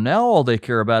vision. So now all they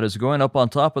care about is going up on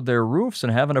top of their roofs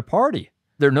and having a party.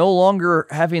 They're no longer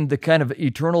having the kind of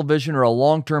eternal vision or a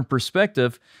long-term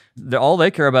perspective. All they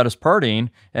care about is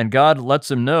partying, and God lets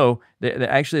them know that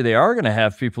actually they are going to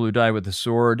have people who die with the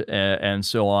sword and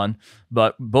so on.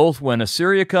 But both when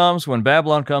Assyria comes, when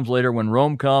Babylon comes later, when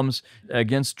Rome comes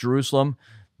against Jerusalem,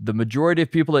 the majority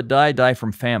of people that die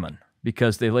from famine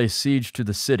because they lay siege to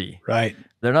the city. Right.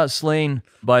 They're not slain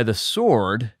by the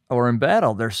sword or in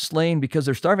battle. They're slain because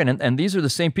they're starving. And these are the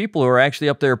same people who are actually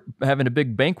up there having a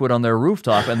big banquet on their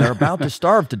rooftop, and they're about to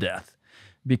starve to death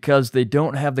because they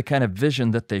don't have the kind of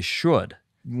vision that they should.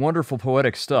 Wonderful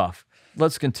poetic stuff.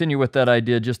 Let's continue with that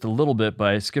idea just a little bit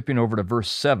by skipping over to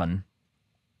verse 7,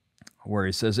 where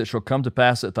he says, "It shall come to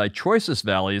pass that thy choicest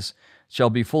valleys shall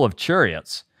be full of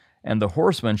chariots, and the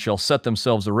horsemen shall set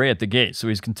themselves array at the gate." So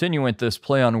he's continuing this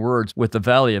play on words with the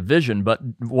valley of vision. But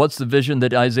what's the vision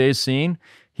that Isaiah's seen?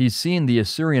 He's seen the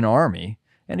Assyrian army,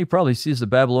 and he probably sees the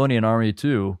Babylonian army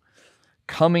too,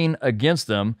 coming against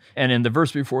them. And in the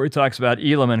verse before, he talks about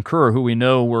Elam and Kir, who we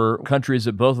know were countries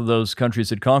that both of those countries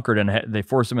had conquered, and they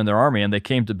forced them in their army, and they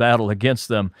came to battle against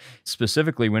them.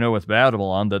 Specifically, we know with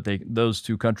Babylon that those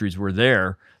two countries were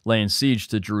there, laying siege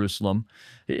to Jerusalem.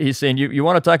 He's saying, you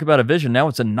want to talk about a vision, now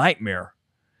it's a nightmare.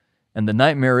 And the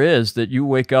nightmare is that you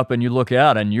wake up and you look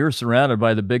out, and you're surrounded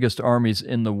by the biggest armies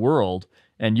in the world,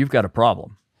 and you've got a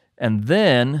problem. And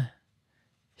then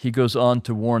he goes on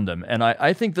to warn them. And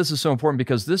I think this is so important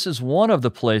because this is one of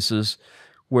the places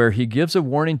where he gives a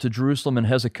warning to Jerusalem and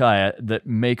Hezekiah that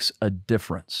makes a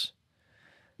difference.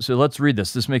 So let's read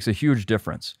this. This makes a huge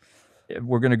difference.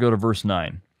 We're going to go to verse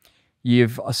 9. "Ye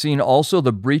have seen also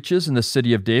the breaches in the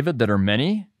city of David that are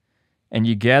many, and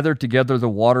ye gathered together the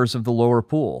waters of the lower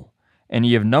pool. And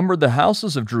ye have numbered the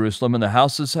houses of Jerusalem, and the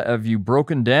houses have you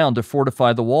broken down to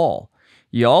fortify the wall.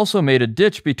 Ye also made a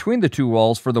ditch between the two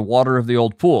walls for the water of the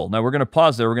old pool." Now we're going to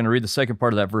pause there. We're going to read the second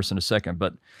part of that verse in a second.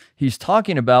 But he's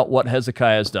talking about what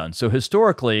Hezekiah has done. So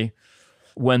historically,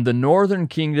 when the northern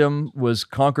kingdom was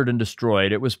conquered and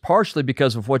destroyed, it was partially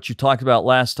because of what you talked about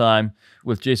last time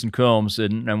with Jason Combs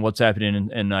and what's happening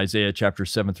in Isaiah chapter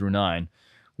 7 through 9,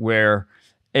 where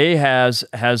Ahaz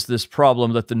has this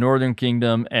problem that the northern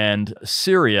kingdom and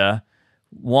Syria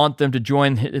want them to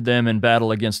join them in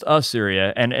battle against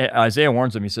Assyria. And Isaiah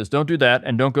warns them. He says, don't do that,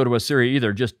 and don't go to Assyria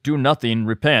either. Just do nothing,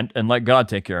 repent, and let God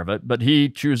take care of it. But he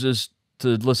chooses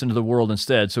to listen to the world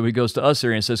instead. So he goes to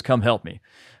Assyria and says, come help me.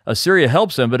 Assyria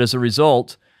helps him, but as a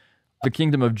result, the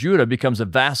kingdom of Judah becomes a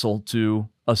vassal to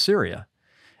Assyria.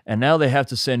 And now they have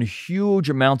to send huge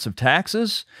amounts of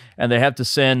taxes, and they have to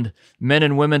send men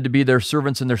and women to be their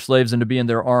servants and their slaves and to be in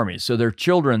their armies. So their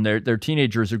children, their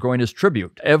teenagers are going as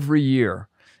tribute every year.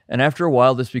 And after a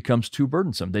while, this becomes too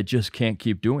burdensome. They just can't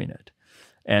keep doing it.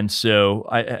 And so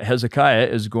Hezekiah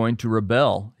is going to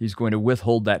rebel. He's going to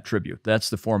withhold that tribute. That's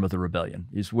the form of the rebellion.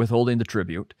 He's withholding the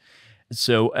tribute.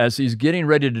 So as he's getting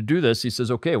ready to do this, he says,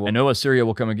 okay, well, I know Assyria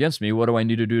will come against me. What do I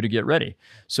need to do to get ready?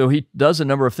 So he does a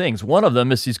number of things. One of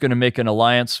them is he's going to make an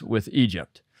alliance with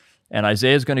Egypt. And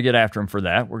Isaiah is going to get after him for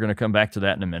that. We're going to come back to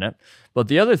that in a minute. But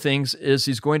the other things is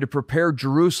he's going to prepare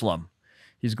Jerusalem.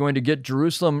 He's going to get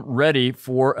Jerusalem ready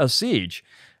for a siege.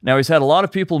 Now, he's had a lot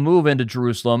of people move into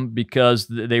Jerusalem because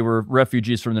they were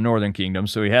refugees from the northern kingdom,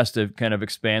 so he has to kind of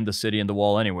expand the city and the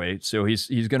wall anyway. So he's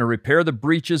going to repair the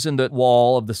breaches in the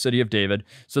wall of the city of David.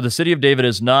 So the city of David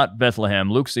is not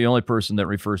Bethlehem. Luke's the only person that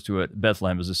refers to it.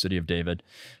 Bethlehem is the city of David.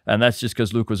 And that's just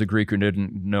because Luke was a Greek who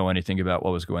didn't know anything about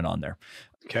what was going on there.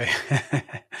 Okay.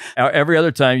 Every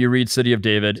other time you read City of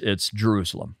David, it's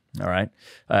Jerusalem. All right.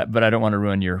 But I don't want to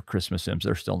ruin your Christmas hymns.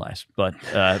 They're still nice. But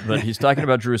he's talking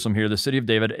about Jerusalem here, the city of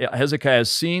David. Hezekiah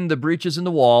has seen the breaches in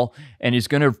the wall, and he's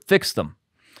going to fix them.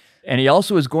 And he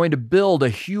also is going to build a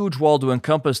huge wall to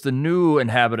encompass the new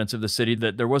inhabitants of the city,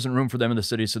 that there wasn't room for them in the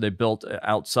city, so they built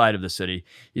outside of the city.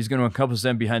 He's going to encompass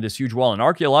them behind this huge wall. And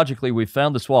archaeologically, we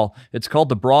found this wall. It's called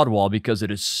the Broad Wall because it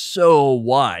is so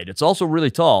wide. It's also really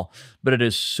tall, but it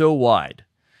is so wide.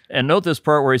 And note this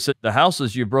part where he said, the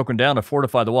houses you've broken down to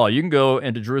fortify the wall. You can go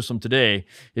into Jerusalem today.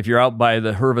 If you're out by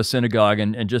the Herva synagogue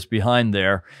and just behind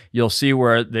there, you'll see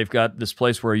where they've got this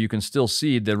place where you can still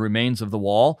see the remains of the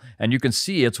wall. And you can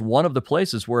see it's one of the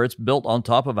places where it's built on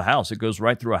top of a house. It goes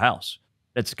right through a house.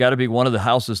 It's got to be one of the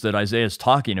houses that Isaiah is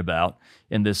talking about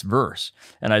in this verse.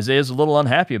 And Isaiah is a little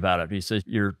unhappy about it. He says,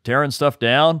 you're tearing stuff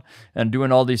down and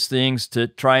doing all these things to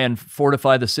try and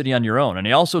fortify the city on your own. And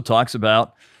he also talks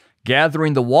about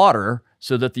gathering the water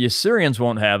so that the Assyrians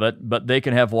won't have it, but they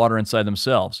can have water inside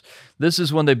themselves. This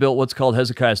is when they built what's called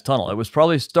Hezekiah's tunnel. It was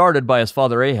probably started by his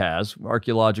father Ahaz.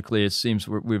 Archaeologically, it seems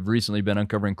we've recently been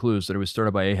uncovering clues that it was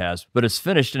started by Ahaz, but it's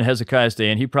finished in Hezekiah's day,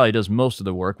 and he probably does most of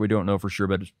the work. We don't know for sure,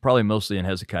 but it's probably mostly in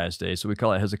Hezekiah's day, so we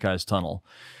call it Hezekiah's tunnel,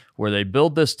 where they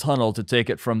build this tunnel to take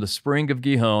it from the spring of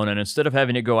Gihon, and instead of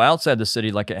having it go outside the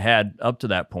city like it had up to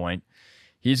that point,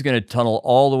 he's going to tunnel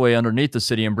all the way underneath the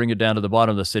city and bring it down to the bottom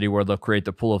of the city where they'll create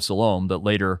the Pool of Siloam that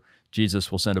later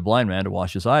Jesus will send a blind man to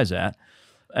wash his eyes at.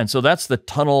 And so that's the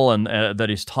tunnel and that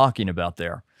he's talking about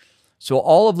there. So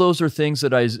all of those are things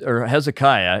that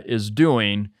Hezekiah is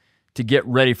doing to get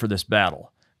ready for this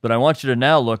battle. But I want you to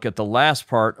now look at the last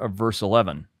part of verse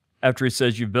 11. After he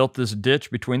says, you've built this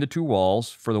ditch between the two walls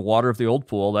for the water of the old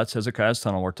pool, that's Hezekiah's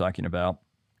tunnel we're talking about.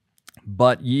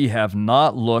 But ye have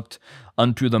not looked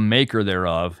unto the maker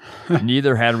thereof,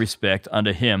 neither had respect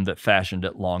unto him that fashioned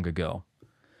it long ago.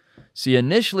 See,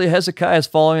 initially Hezekiah is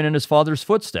following in his father's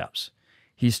footsteps.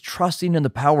 He's trusting in the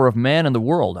power of man and the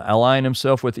world, allying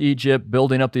himself with Egypt,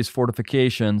 building up these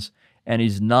fortifications, and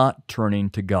he's not turning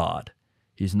to God.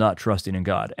 He's not trusting in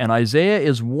God. And Isaiah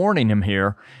is warning him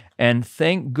here, and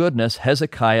thank goodness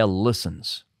Hezekiah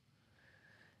listens.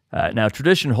 Now,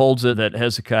 tradition holds it that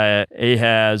Hezekiah,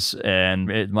 Ahaz,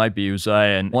 and it might be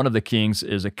Uzziah, and one of the kings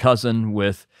is a cousin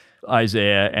with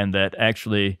Isaiah, and that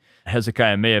actually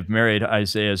Hezekiah may have married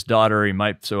Isaiah's daughter.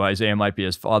 So Isaiah might be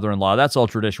his father-in-law. That's all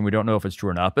tradition. We don't know if it's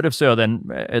true or not. But if so, then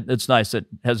it's nice that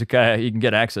Hezekiah, he can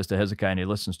get access to Hezekiah and he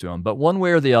listens to him. But one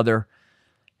way or the other,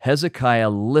 Hezekiah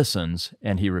listens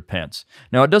and he repents.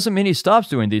 Now, it doesn't mean he stops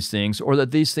doing these things or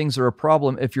that these things are a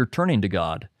problem if you're turning to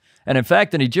God. And in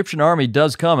fact, an Egyptian army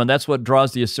does come, and that's what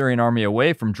draws the Assyrian army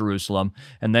away from Jerusalem,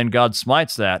 and then God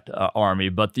smites that army.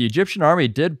 But the Egyptian army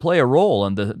did play a role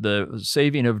in the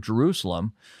saving of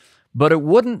Jerusalem, but it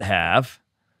wouldn't have,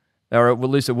 or at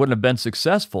least it wouldn't have been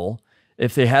successful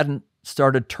if they hadn't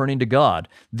started turning to God.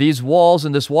 These walls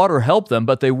and this water helped them,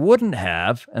 but they wouldn't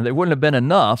have, and they wouldn't have been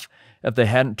enough if they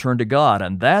hadn't turned to God.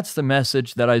 And that's the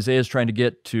message that Isaiah is trying to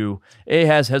get to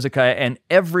Ahaz, Hezekiah, and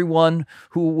everyone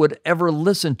who would ever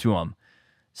listen to him.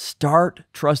 Start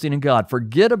trusting in God.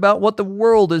 Forget about what the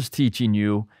world is teaching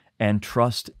you and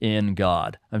trust in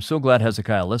God. I'm so glad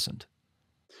Hezekiah listened.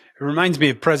 It reminds me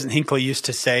of President Hinckley used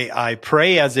to say, I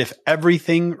pray as if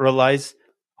everything relies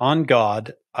on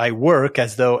God. I work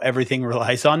as though everything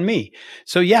relies on me.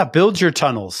 So yeah, build your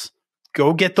tunnels.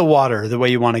 Go get the water the way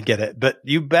you want to get it. But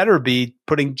you better be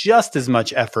putting just as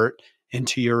much effort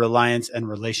into your reliance and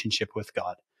relationship with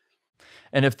God.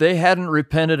 And if they hadn't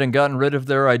repented and gotten rid of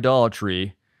their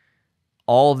idolatry,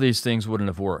 all of these things wouldn't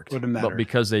have worked. Wouldn't matter. But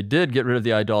because they did get rid of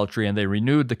the idolatry and they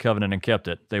renewed the covenant and kept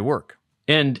it, they work.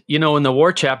 And, in the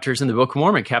war chapters in the Book of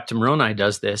Mormon, Captain Moroni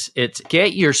does this. It's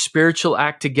get your spiritual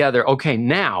act together. Okay,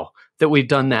 now that we've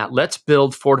done that, let's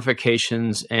build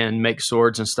fortifications and make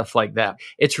swords and stuff like that.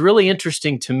 It's really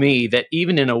interesting to me that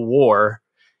even in a war,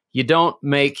 you don't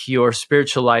make your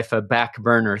spiritual life a back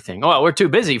burner thing. Oh, we're too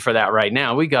busy for that right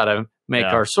now. We got to make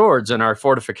our swords and our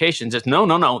fortifications. It's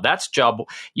no. That's job.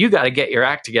 You got to get your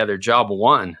act together. Job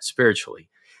one spiritually.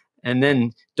 And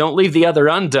then don't leave the other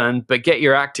undone, but get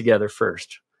your act together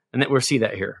first. And we'll see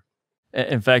that here.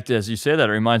 In fact, as you say that,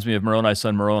 it reminds me of Moroni's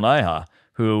son Moroniah,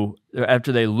 who,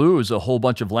 after they lose a whole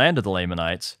bunch of land to the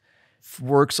Lamanites,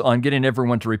 works on getting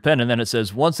everyone to repent. And then it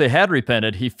says, once they had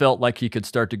repented, he felt like he could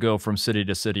start to go from city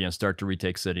to city and start to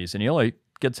retake cities. And he only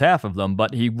gets half of them,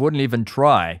 but he wouldn't even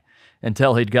try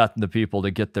until he'd gotten the people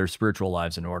to get their spiritual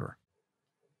lives in order.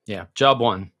 Yeah, job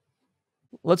one.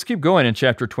 Let's keep going in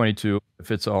chapter 22,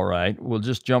 if it's all right. We'll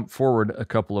just jump forward a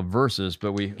couple of verses,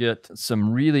 but we get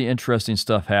some really interesting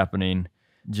stuff happening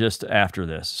just after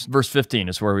this. Verse 15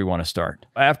 is where we want to start.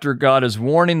 After God is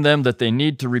warning them that they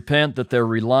need to repent, that they're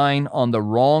relying on the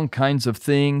wrong kinds of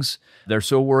things, they're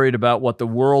so worried about what the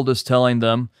world is telling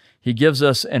them, he gives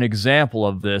us an example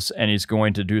of this, and he's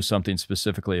going to do something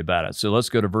specifically about it. So let's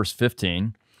go to verse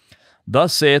 15.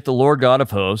 Thus saith the Lord God of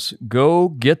hosts, go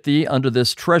get thee unto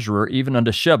this treasurer, even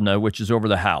unto Shebna, which is over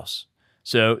the house.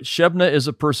 So Shebna is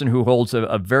a person who holds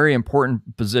a very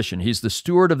important position. He's the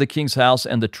steward of the king's house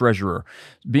and the treasurer.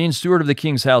 Being steward of the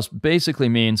king's house basically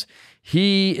means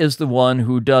he is the one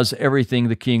who does everything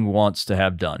the king wants to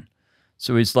have done.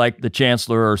 So he's like the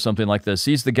chancellor or something like this.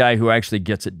 He's the guy who actually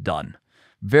gets it done.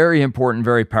 Very important,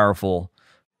 very powerful.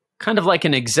 Kind of like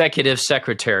an executive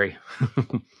secretary.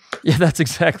 Yeah, that's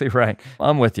exactly right.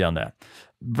 I'm with you on that.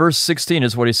 Verse 16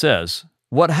 is what he says.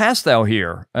 What hast thou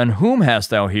here, and whom hast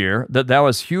thou here, that thou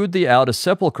hast hewed thee out a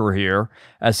sepulchre here,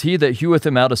 as he that heweth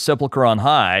him out a sepulchre on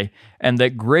high, and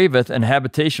that graveth an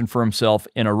habitation for himself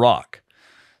in a rock?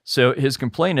 So his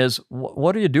complaint is,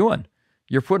 what are you doing?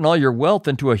 You're putting all your wealth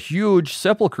into a huge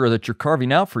sepulchre that you're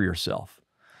carving out for yourself.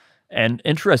 And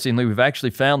interestingly, we've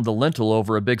actually found the lintel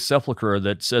over a big sepulchre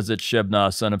that says it's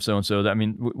Shebna, son of so-and-so. I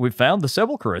mean, we found the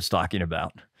sepulchre it's talking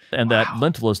about. And that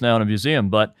lintel is now in a museum.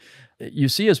 But you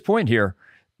see his point here.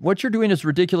 What you're doing is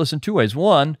ridiculous in two ways.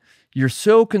 One, you're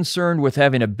so concerned with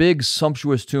having a big,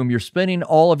 sumptuous tomb. You're spending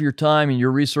all of your time and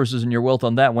your resources and your wealth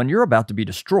on that when you're about to be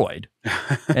destroyed.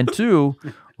 And two,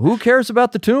 who cares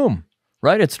about the tomb,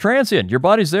 right? It's transient. Your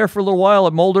body's there for a little while.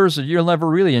 It molders and you'll never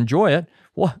really enjoy it.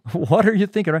 What are you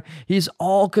thinking? Right? He's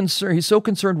all concerned. He's so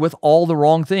concerned with all the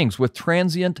wrong things, with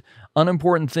transient,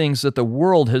 unimportant things that the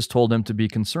world has told him to be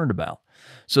concerned about.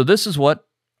 So this is what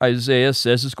Isaiah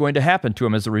says is going to happen to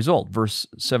him as a result. Verse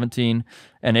 17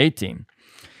 and 18.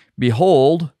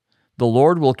 Behold, the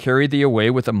Lord will carry thee away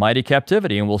with a mighty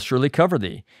captivity and will surely cover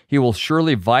thee. He will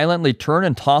surely violently turn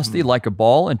and toss thee like a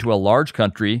ball into a large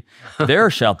country.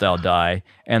 There shalt thou die,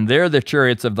 and there the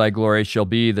chariots of thy glory shall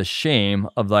be the shame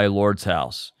of thy Lord's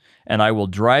house. And I will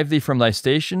drive thee from thy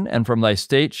station, and from thy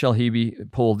state shall he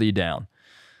pull thee down.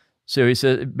 So he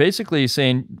said, basically he's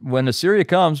saying, when Assyria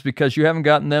comes, because you haven't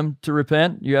gotten them to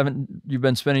repent, you've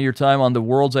been spending your time on the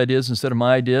world's ideas instead of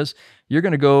my ideas, you're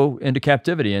going to go into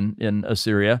captivity in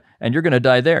Assyria, and you're going to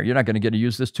die there. You're not going to get to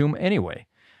use this tomb anyway.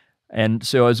 And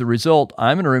so as a result,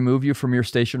 I'm going to remove you from your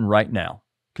station right now,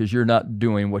 because you're not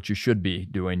doing what you should be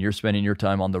doing. You're spending your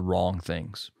time on the wrong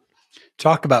things.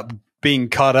 Talk about being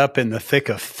caught up in the thick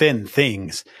of thin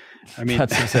things. I mean,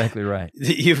 that's exactly right.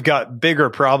 You've got bigger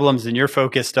problems and you're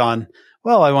focused on,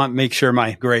 well, I want to make sure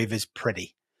my grave is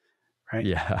pretty, right?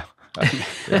 Yeah.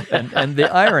 and the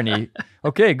irony,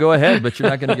 okay, go ahead, but you're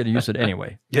not going to get to use it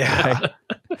anyway. Yeah.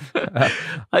 Right?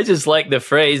 I just like the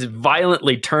phrase,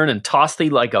 violently turn and toss thee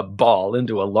like a ball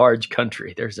into a large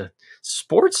country. There's a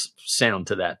sports sound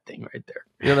to that thing right there.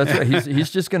 Yeah, that's right. He's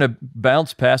just going to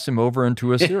bounce past him over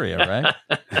into Assyria, right?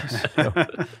 So,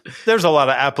 there's a lot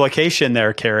of application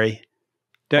there, Kerry.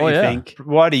 Don't you think?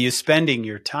 What are you spending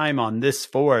your time on this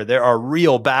for? There are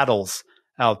real battles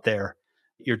out there.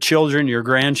 Your children, your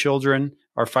grandchildren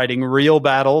are fighting real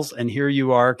battles, and here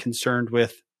you are concerned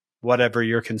with whatever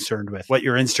you're concerned with, what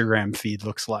your Instagram feed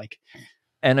looks like.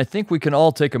 And I think we can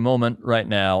all take a moment right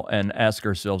now and ask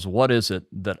ourselves, what is it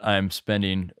that I'm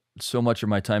spending so much of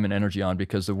my time and energy on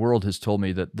because the world has told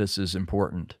me that this is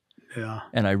important? Yeah.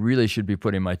 And I really should be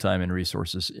putting my time and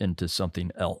resources into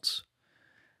something else.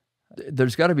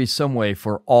 There's got to be some way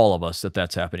for all of us that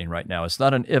that's happening right now. It's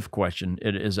not an if question,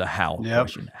 it is a how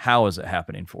question. How is it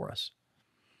happening for us?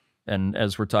 And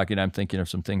as we're talking, I'm thinking of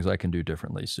some things I can do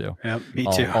differently. So me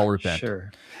too. I'll repent.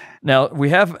 Sure. Now,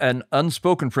 we have an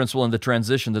unspoken principle in the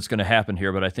transition that's going to happen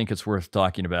here, but I think it's worth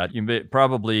talking about. You may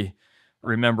probably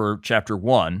remember chapter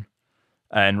 1,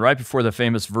 and right before the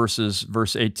famous verses,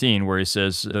 verse 18, where he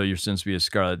says, though your sins be as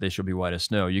scarlet, they shall be white as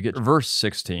snow. You get verse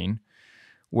 16,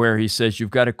 where he says,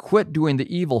 you've got to quit doing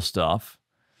the evil stuff.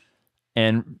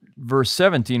 And verse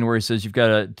 17, where he says you've got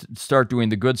to start doing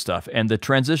the good stuff. And the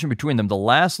transition between them, the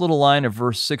last little line of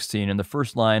verse 16 and the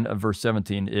first line of verse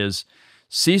 17 is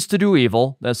cease to do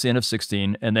evil. That's the end of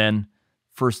 16. And then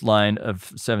first line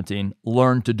of 17,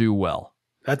 learn to do well.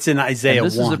 That's in Isaiah 1.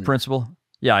 This is a principle.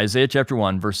 Yeah, Isaiah chapter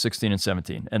 1, verse 16 and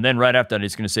 17. And then right after that,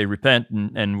 he's going to say, repent,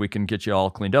 and we can get you all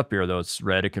cleaned up here. Though it's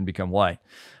red, it can become white.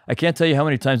 I can't tell you how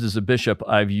many times as a bishop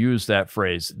I've used that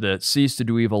phrase, that cease to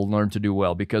do evil, learn to do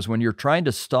well. Because when you're trying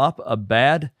to stop a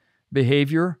bad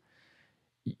behavior,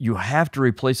 you have to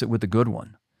replace it with a good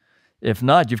one. If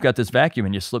not, you've got this vacuum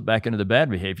and you slip back into the bad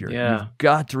behavior. Yeah. You've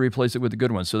got to replace it with a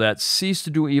good one. So that cease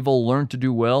to do evil, learn to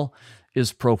do well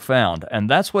is profound. And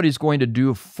that's what he's going to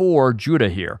do for Judah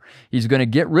here. He's going to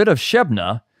get rid of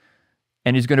Shebna,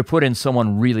 and he's going to put in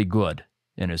someone really good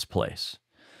in his place.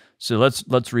 So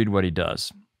let's read what he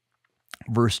does.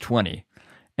 Verse 20,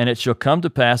 and it shall come to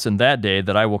pass in that day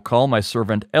that I will call my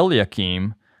servant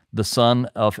Eliakim, the son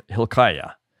of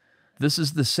Hilkiah. This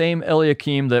is the same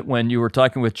Eliakim that when you were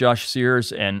talking with Josh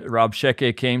Sears and Rob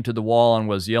Sheke came to the wall and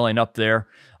was yelling up there,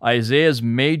 Isaiah's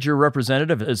major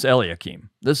representative is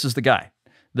Eliakim. This is the guy.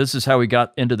 This is how he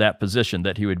got into that position,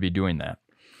 that he would be doing that.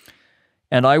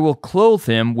 And I will clothe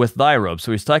him with thy robe.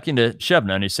 So he's talking to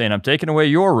Shebna, and he's saying, I'm taking away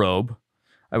your robe.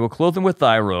 I will clothe him with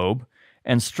thy robe,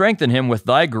 and strengthen him with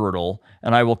thy girdle,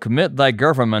 and I will commit thy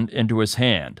government into his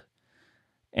hand.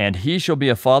 And he shall be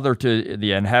a father to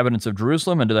the inhabitants of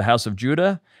Jerusalem and to the house of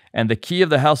Judah, and the key of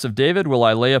the house of David will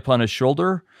I lay upon his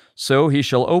shoulder. So he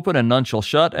shall open and none shall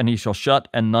shut, and he shall shut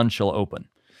and none shall open.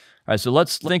 All right, so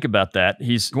let's think about that.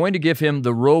 He's going to give him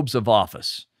the robes of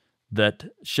office that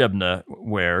Shebna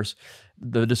wears.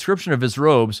 The description of his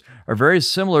robes are very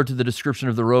similar to the description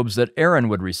of the robes that Aaron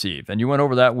would receive. And you went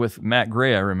over that with Matt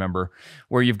Gray, I remember,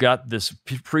 where you've got this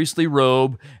priestly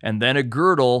robe and then a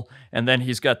girdle, and then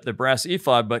he's got the brass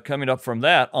ephod, but coming up from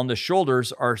that, on the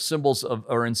shoulders are symbols of,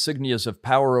 or insignias of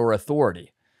power or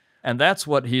authority. And that's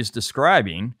what he's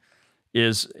describing,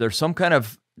 is there's some kind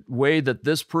of way that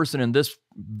this person in this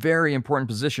very important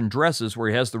position dresses, where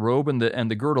he has the robe and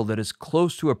the girdle that is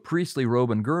close to a priestly robe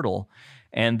and girdle,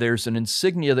 and there's an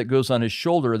insignia that goes on his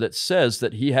shoulder that says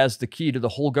that he has the key to the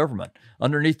whole government.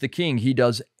 Underneath the king, he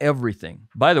does everything.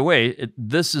 By the way,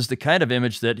 this is the kind of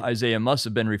image that Isaiah must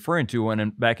have been referring to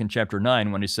back in chapter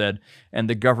 9 when he said, and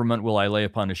the government will I lay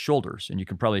upon his shoulders. And you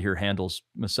can probably hear Handel's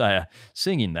Messiah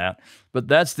singing that. But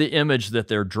that's the image that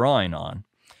they're drawing on.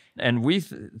 And we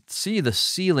see the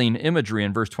sealing imagery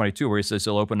in verse 22, where he says,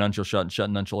 he'll open, none shall shut, and shut,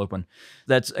 none shall open.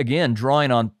 That's, again, drawing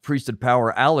on priesthood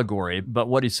power allegory. But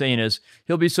what he's saying is,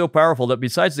 he'll be so powerful that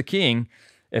besides the king,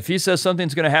 if he says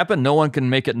something's going to happen, no one can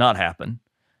make it not happen.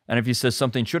 And if he says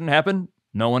something shouldn't happen,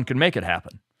 no one can make it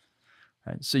happen.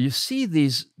 Right? So you see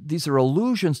these are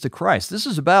allusions to Christ. This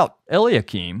is about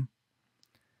Eliakim,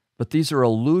 but these are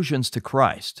allusions to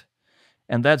Christ.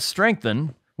 And that's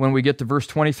strengthened when we get to verse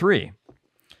 23.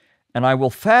 And I will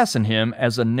fasten him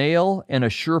as a nail in a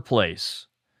sure place,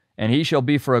 and he shall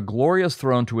be for a glorious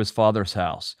throne to his father's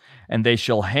house. And they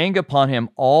shall hang upon him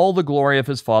all the glory of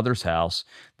his father's house,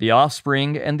 the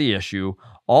offspring and the issue,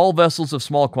 all vessels of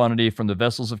small quantity, from the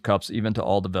vessels of cups even to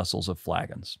all the vessels of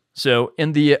flagons. So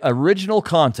in the original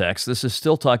context, this is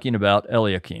still talking about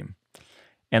Eliakim.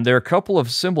 And there are a couple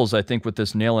of symbols, I think, with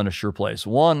this nail in a sure place.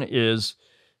 One is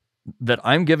that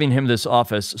I'm giving him this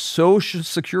office so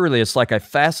securely, it's like I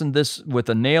fastened this with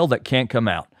a nail that can't come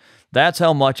out. That's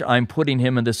how much I'm putting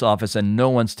him in this office, and no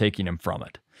one's taking him from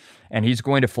it. And he's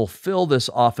going to fulfill this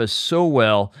office so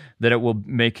well that it will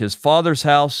make his father's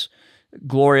house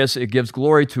glorious. It gives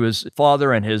glory to his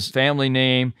father and his family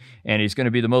name, and he's going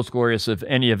to be the most glorious of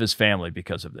any of his family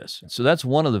because of this. So that's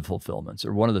one of the fulfillments,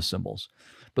 or one of the symbols.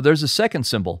 But there's a second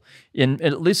symbol,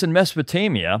 at least in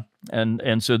Mesopotamia,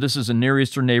 and so this is a Near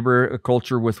Eastern neighbor, a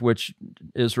culture with which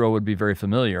Israel would be very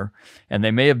familiar. And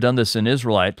they may have done this in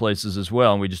Israelite places as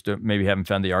well, and we just maybe haven't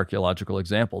found the archaeological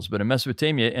examples. But in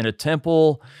Mesopotamia, in a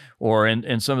temple or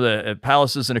in some of the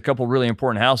palaces and a couple really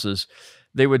important houses,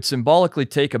 they would symbolically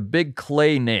take a big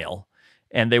clay nail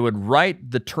and they would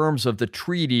write the terms of the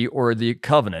treaty or the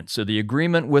covenant. So the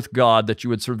agreement with God that you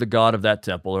would serve the God of that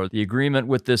temple, or the agreement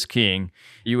with this king,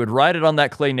 you would write it on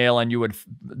that clay nail and you would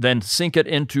then sink it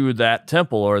into that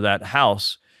temple or that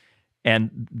house.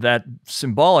 And that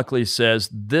symbolically says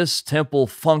this temple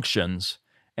functions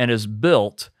and is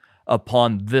built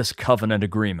upon this covenant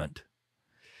agreement.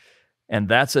 And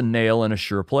that's a nail in a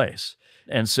sure place.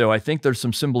 And so I think there's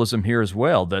some symbolism here as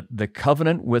well, that the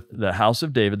covenant with the house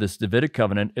of David, this Davidic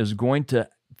covenant, is going to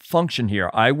function here.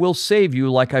 I will save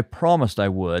you like I promised I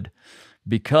would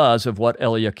because of what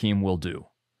Eliakim will do.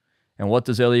 And what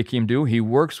does Eliakim do? He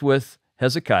works with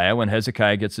Hezekiah when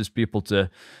Hezekiah gets his people to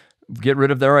get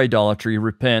rid of their idolatry,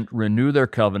 repent, renew their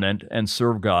covenant, and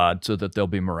serve God so that they'll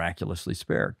be miraculously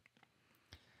spared.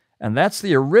 And that's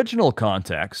the original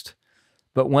context.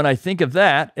 But when I think of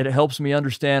that, it helps me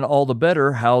understand all the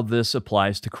better how this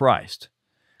applies to Christ.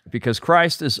 Because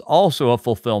Christ is also a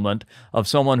fulfillment of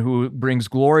someone who brings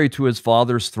glory to his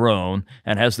Father's throne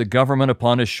and has the government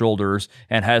upon his shoulders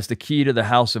and has the key to the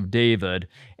house of David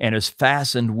and is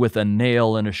fastened with a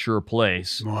nail in a sure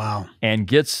place. Wow. And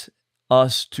gets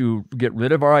us to get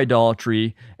rid of our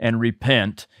idolatry and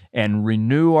repent and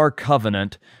renew our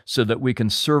covenant so that we can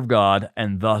serve God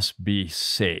and thus be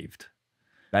saved.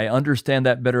 I understand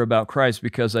that better about Christ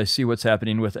because I see what's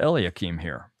happening with Eliakim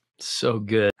here. So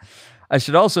good. I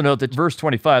should also note that verse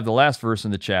 25, the last verse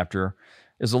in the chapter,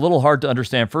 is a little hard to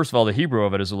understand. First of all, the Hebrew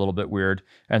of it is a little bit weird.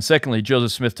 And secondly,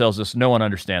 Joseph Smith tells us no one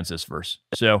understands this verse.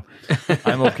 So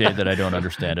I'm okay that I don't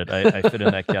understand it. I fit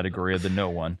in that category of the no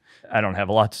one. I don't have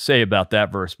a lot to say about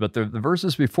that verse, but the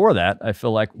verses before that, I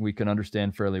feel like we can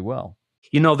understand fairly well.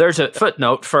 You know, there's a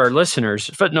footnote for our listeners,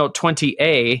 footnote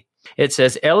 20a. It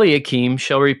says, Eliakim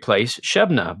shall replace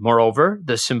Shebna. Moreover,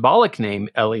 the symbolic name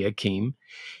Eliakim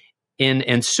in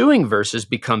ensuing verses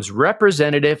becomes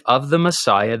representative of the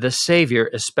Messiah, the Savior,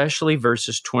 especially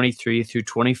verses 23 through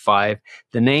 25.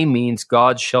 The name means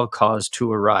God shall cause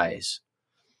to arise.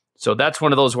 So that's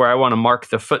one of those where I want to mark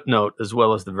the footnote as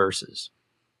well as the verses.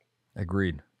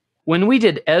 Agreed. When we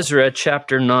did Ezra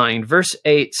chapter 9, verse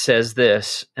 8 says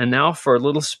this, and now for a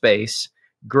little space,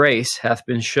 grace hath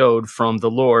been showed from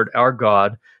the Lord our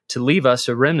God to leave us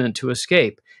a remnant to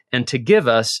escape, and to give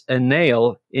us a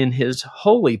nail in his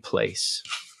holy place,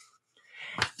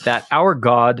 that our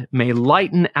God may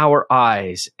lighten our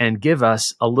eyes and give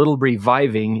us a little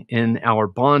reviving in our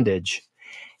bondage.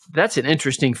 That's an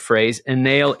interesting phrase, a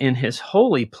nail in his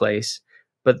holy place.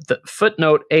 But the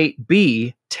footnote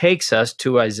 8b takes us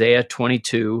to Isaiah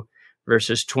 22,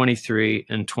 verses 23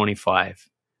 and 25,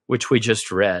 which we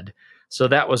just read. So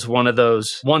that was one of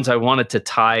those ones I wanted to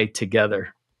tie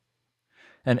together.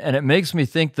 And it makes me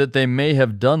think that they may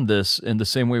have done this in the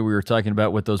same way we were talking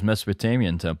about with those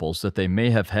Mesopotamian temples, that they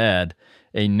may have had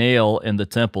a nail in the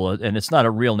temple, and it's not a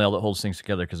real nail that holds things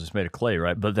together because it's made of clay,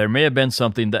 right? But there may have been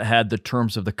something that had the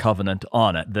terms of the covenant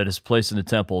on it that is placed in the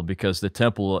temple because the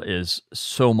temple is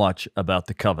so much about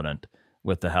the covenant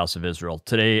with the house of Israel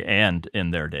today and in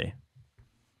their day.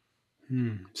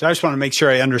 So I just want to make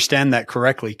sure I understand that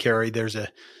correctly, Kerry. There's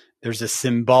a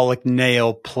symbolic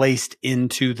nail placed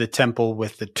into the temple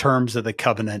with the terms of the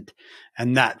covenant,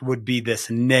 and that would be this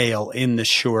nail in the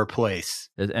sure place.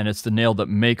 And it's the nail that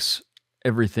makes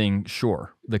everything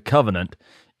sure. The covenant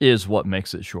is what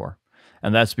makes it sure.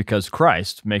 And that's because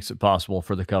Christ makes it possible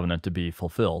for the covenant to be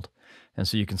fulfilled. And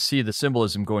so you can see the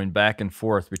symbolism going back and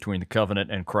forth between the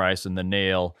covenant and Christ and the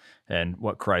nail and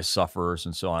what Christ suffers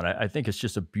and so on. I think it's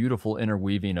just a beautiful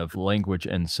interweaving of language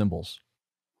and symbols.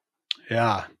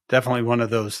 Yeah, definitely one of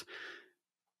those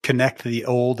connect the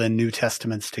Old and New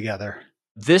Testaments together.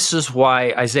 This is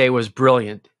why Isaiah was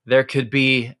brilliant. There could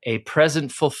be a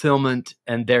present fulfillment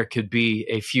and there could be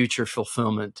a future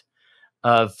fulfillment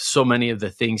of so many of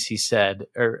the things he said,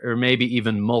 or maybe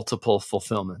even multiple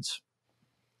fulfillments.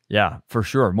 Yeah, for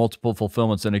sure. Multiple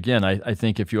fulfillments. And again, I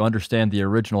think if you understand the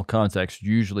original context,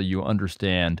 usually you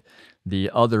understand the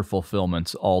other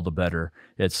fulfillments all the better.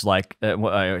 It's like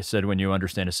what I said, when you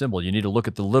understand a symbol, you need to look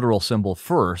at the literal symbol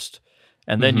first,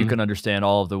 and then you can understand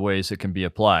all of the ways it can be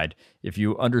applied. If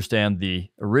you understand the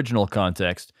original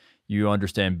context, you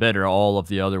understand better all of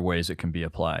the other ways it can be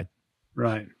applied.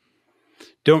 Right.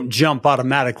 Don't jump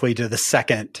automatically to the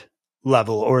second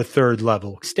level or third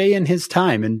level. Stay in his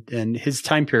time and his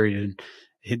time period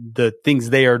and the things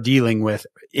they are dealing with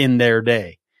in their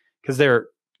day, because they're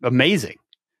amazing.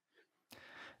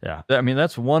 Yeah. I mean,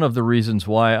 that's one of the reasons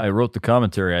why I wrote the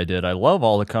commentary I did. I love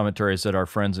all the commentaries that our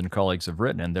friends and colleagues have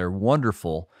written, and they're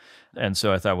wonderful. And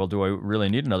so I thought, well, do I really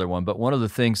need another one? But one of the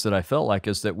things that I felt like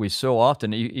is that we so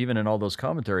often, even in all those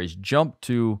commentaries, jump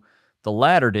to the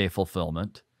latter-day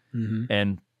fulfillment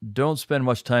and don't spend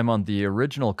much time on the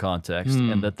original context,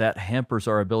 and that hampers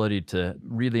our ability to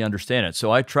really understand it.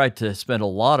 So I tried to spend a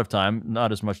lot of time,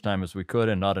 not as much time as we could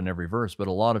and not in every verse, but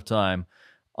a lot of time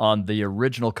on the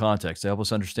original context to help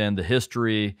us understand the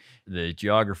history, the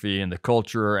geography, and the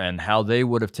culture, and how they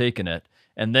would have taken it.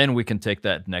 And then we can take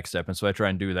that next step. And so I try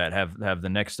and do that, have the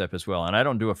next step as well. And I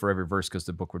don't do it for every verse because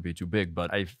the book would be too big,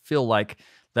 but I feel like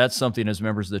that's something as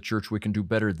members of the church we can do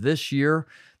better this year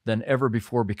than ever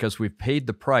before, because we've paid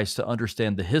the price to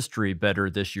understand the history better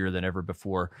this year than ever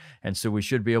before. And so we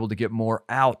should be able to get more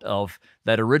out of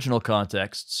that original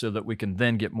context so that we can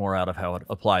then get more out of how it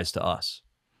applies to us.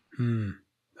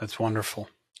 That's wonderful.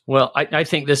 Well, I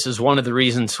think this is one of the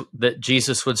reasons that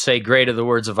Jesus would say, great are the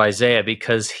words of Isaiah,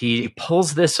 because he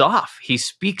pulls this off. He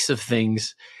speaks of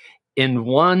things in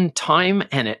one time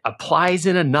and it applies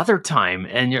in another time.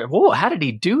 And you're, whoa, how did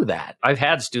he do that? I've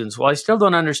had students, well, I still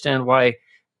don't understand why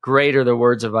great are the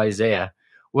words of Isaiah.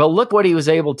 Well, look what he was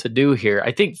able to do here.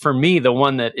 I think for me, the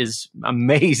one that is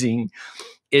amazing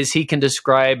is he can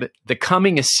describe the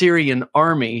coming Assyrian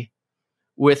army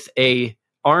with a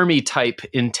army type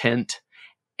intent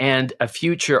and a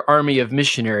future army of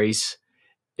missionaries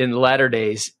in the latter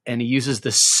days. And he uses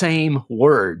the same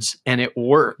words and it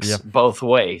works both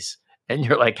ways. And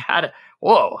you're like, how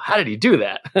did he do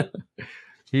that?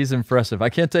 He's impressive. I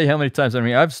can't tell you how many times. I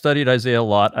mean, I've studied Isaiah a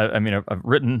lot. I've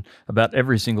written about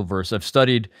every single verse. I've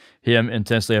studied him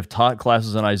intensely. I've taught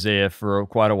classes on Isaiah for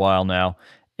quite a while now.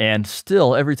 And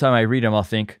still, every time I read him, I'll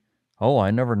think, oh,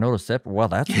 I never noticed that, but well,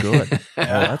 that's good.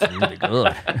 That's really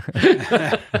good.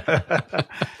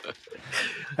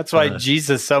 That's why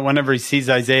Jesus, whenever he sees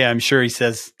Isaiah, I'm sure he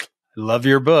says, I love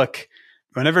your book.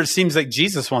 Whenever it seems like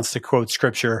Jesus wants to quote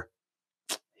scripture,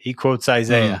 he quotes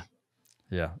Isaiah.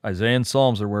 Yeah, Isaiah and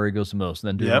Psalms are where he goes the most, and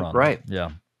then Deuteronomy. Right.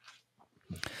 Yeah.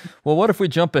 Well, what if we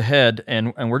jump ahead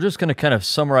and we're just going to kind of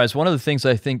summarize? One of the things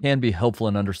I think can be helpful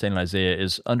in understanding Isaiah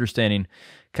is understanding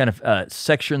kind of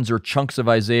sections or chunks of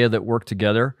Isaiah that work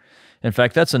together. In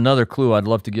fact, that's another clue I'd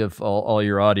love to give all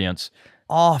your audience.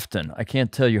 Often, I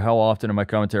can't tell you how often in my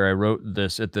commentary I wrote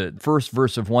this at the first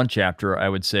verse of one chapter, I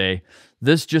would say,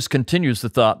 this just continues the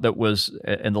thought that was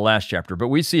in the last chapter. But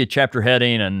we see a chapter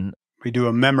heading and we do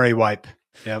a memory wipe.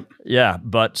 Yep. Yeah,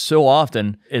 but so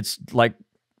often it's like,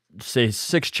 say,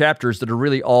 6 chapters that are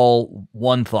really all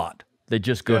one thought. They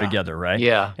just go together, right?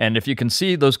 Yeah. And if you can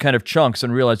see those kind of chunks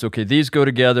and realize, okay, these go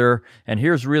together, and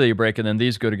here's really a break, and then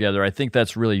these go together, I think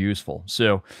that's really useful.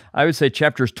 So I would say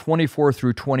chapters 24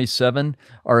 through 27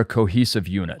 are a cohesive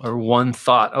unit. Or one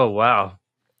thought. Oh, wow.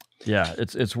 Yeah,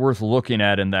 it's worth looking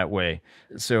at in that way.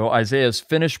 So Isaiah's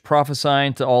finished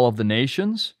prophesying to all of the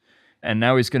nations, and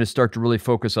now he's going to start to really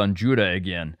focus on Judah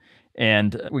again.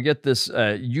 And we get this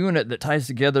unit that ties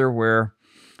together where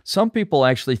some people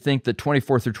actually think that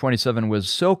 24 through 27 was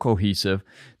so cohesive,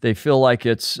 they feel like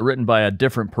it's written by a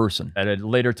different person at a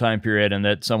later time period and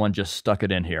that someone just stuck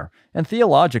it in here. And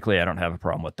theologically, I don't have a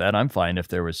problem with that. I'm fine if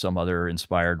there was some other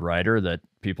inspired writer that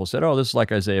people said, oh, this is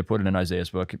like Isaiah, put it in Isaiah's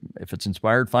book. If it's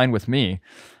inspired, fine with me.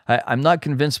 I'm not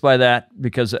convinced by that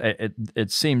because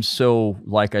it seems so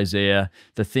like Isaiah.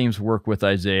 The themes work with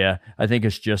Isaiah. I think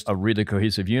it's just a really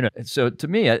cohesive unit. So to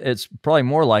me, it's probably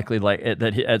more likely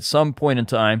that at some point in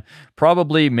time,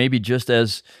 probably maybe just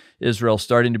as Israel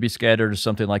starting to be scattered or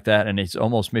something like that, and he's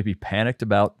almost maybe panicked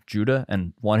about Judah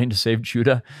and wanting to save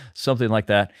Judah, something like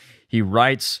that. He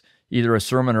writes either a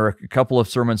sermon or a couple of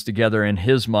sermons together in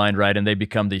his mind, right, and they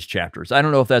become these chapters. I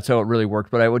don't know if that's how it really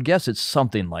worked, but I would guess it's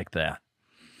something like that.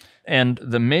 And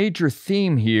the major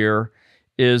theme here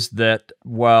is that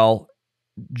while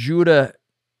Judah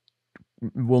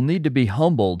will need to be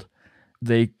humbled,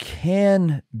 they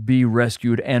can be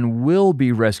rescued and will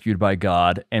be rescued by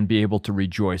God and be able to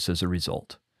rejoice as a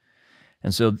result.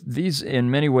 And so these, in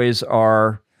many ways,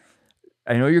 are,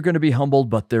 I know you're going to be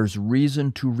humbled, but there's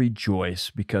reason to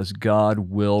rejoice because God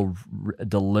will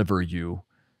deliver you,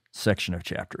 section of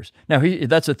chapters. Now,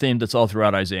 that's a theme that's all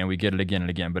throughout Isaiah, and we get it again and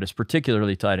again, but it's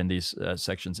particularly tied in these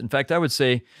sections. In fact, I would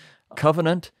say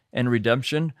covenant and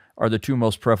redemption are the 2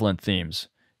 most prevalent themes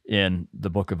in the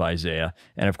book of Isaiah.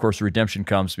 And of course, redemption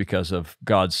comes because of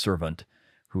God's servant,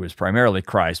 who is primarily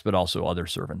Christ, but also other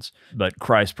servants. But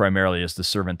Christ primarily is the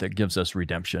servant that gives us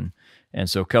redemption. And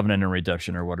so covenant and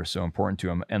redemption are what are so important to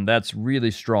him. And that's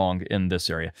really strong in this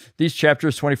area. These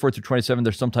chapters, 24 through 27,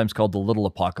 they're sometimes called the little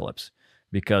apocalypse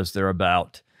because they're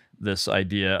about this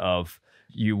idea of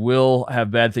You will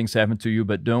have bad things happen to you,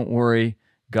 but don't worry.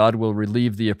 God will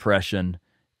relieve the oppression,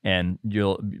 and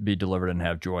you'll be delivered and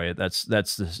have joy. That's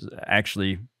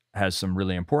actually has some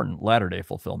really important latter-day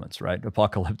fulfillments, right?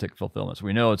 Apocalyptic fulfillments.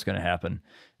 We know it's going to happen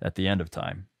at the end of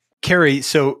time. Kerry,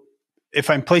 so if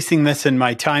I'm placing this in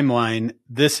my timeline,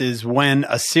 this is when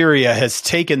Assyria has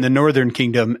taken the northern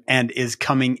kingdom and is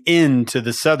coming into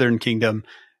the southern kingdom.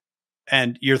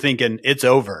 And you're thinking it's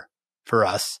over for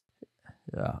us.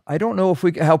 Yeah, I don't know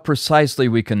how precisely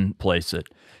we can place it.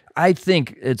 I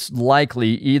think it's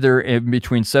likely either in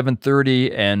between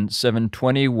 730 and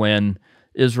 720 when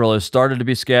Israel has started to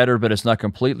be scattered, but it's not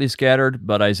completely scattered,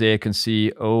 but Isaiah can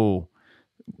see,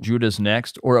 Judah's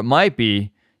next. Or it might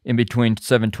be in between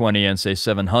 720 and, say,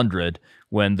 700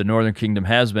 when the northern kingdom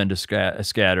has been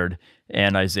scattered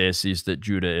and Isaiah sees that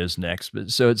Judah is next.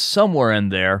 So it's somewhere in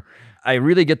there. I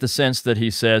really get the sense that he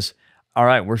says, all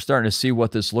right, we're starting to see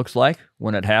what this looks like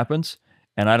when it happens,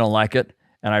 and I don't like it,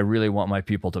 and I really want my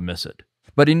people to miss it.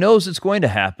 But he knows it's going to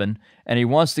happen, and he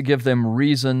wants to give them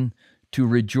reason to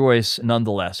rejoice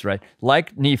nonetheless, right?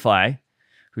 Like Nephi,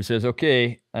 who says,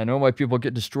 okay, I know my people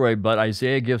get destroyed, but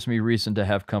Isaiah gives me reason to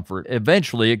have comfort.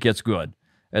 Eventually, it gets good.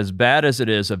 As bad as it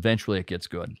is, eventually it gets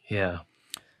good. Yeah.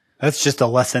 That's just a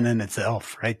lesson in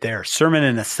itself right there. Sermon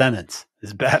in a sentence.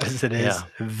 As bad as it is,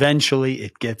 eventually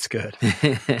it gets good.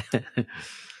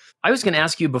 I was going to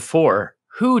ask you before,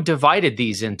 who divided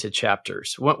these into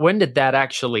chapters? When did that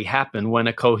actually happen, when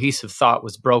a cohesive thought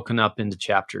was broken up into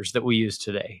chapters that we use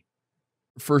today?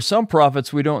 For some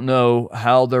prophets, we don't know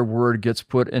how their word gets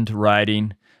put into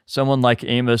writing. Someone like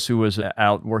Amos, who was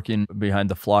out working behind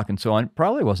the flock and so on,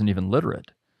 probably wasn't even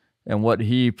literate. And what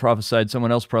he prophesied,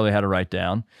 someone else probably had to write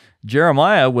down.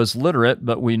 Jeremiah was literate,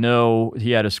 but we know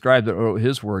he had a scribe that wrote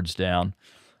his words down.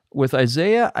 With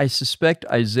Isaiah, I suspect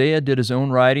Isaiah did his own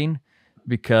writing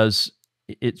because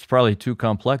it's probably too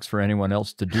complex for anyone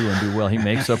else to do and do well. He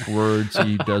makes up words.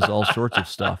 He does all sorts of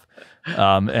stuff.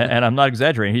 And I'm not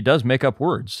exaggerating. He does make up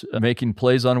words, making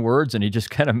plays on words, and he just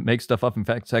kind of makes stuff up. In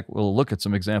fact, we'll look at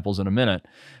some examples in a minute.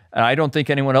 I don't think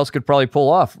anyone else could probably pull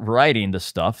off writing the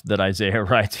stuff that Isaiah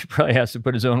writes. He probably has to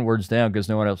put his own words down because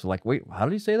no one else is like, wait, how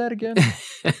did he say that again?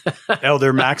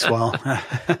 Elder Maxwell.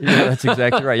 Yeah, that's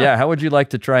exactly right. Yeah, how would you like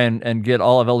to try and get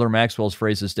all of Elder Maxwell's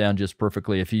phrases down just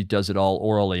perfectly if he does it all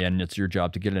orally and it's your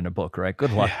job to get it in a book, right?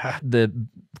 Good luck. Yeah. The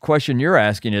question you're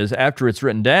asking is, after it's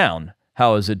written down,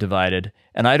 how is it divided?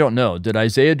 And I don't know. Did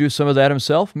Isaiah do some of that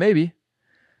himself? Maybe.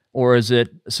 Or is it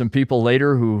some people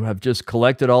later who have just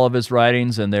collected all of his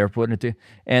writings and they're putting it to...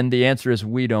 And the answer is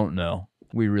we don't know.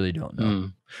 We really don't know.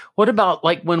 What about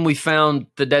like when we found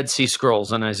the Dead Sea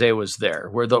Scrolls and Isaiah was there?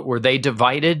 Were they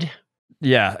divided?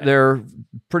 Yeah, they're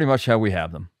pretty much how we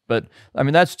have them. But, I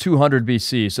mean, that's 200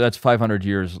 BC, so that's 500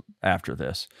 years after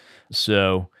this.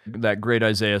 So that great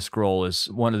Isaiah scroll is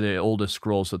one of the oldest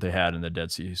scrolls that they had in the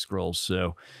Dead Sea Scrolls.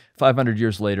 So 500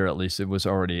 years later, at least, it was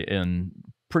already in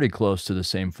pretty close to the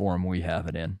same form we have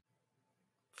it in.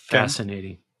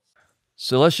 Fascinating.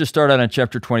 So let's just start out in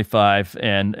chapter 25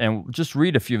 and just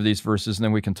read a few of these verses, and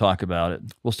then we can talk about it.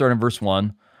 We'll start in verse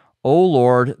 1. O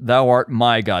Lord, thou art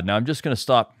my God. Now, I'm just going to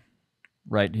stop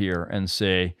right here and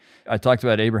say, I talked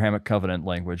about Abrahamic covenant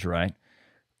language, right?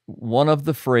 One of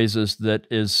the phrases that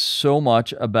is so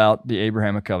much about the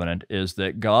Abrahamic covenant is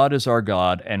that God is our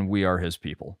God and we are his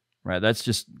people, right? That's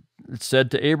just it's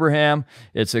said to Abraham.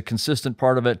 It's a consistent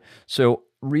part of it. So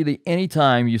really,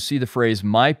 anytime you see the phrase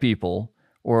my people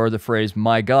or the phrase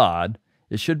my God,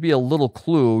 it should be a little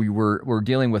clue we're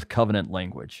dealing with covenant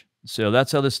language. So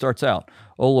that's how this starts out.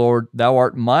 O Lord, thou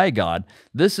art my God.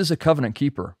 This is a covenant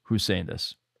keeper who's saying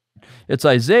this. It's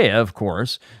Isaiah, of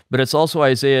course, but it's also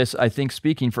Isaiah, I think,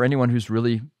 speaking for anyone who's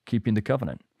really keeping the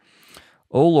covenant.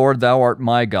 O Lord, thou art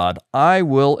my God. I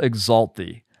will exalt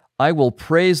thee. I will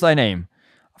praise thy name,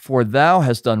 for thou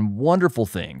hast done wonderful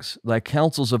things. Thy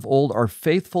counsels of old are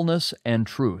faithfulness and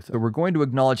truth. So we're going to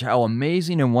acknowledge how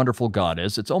amazing and wonderful God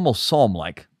is. It's almost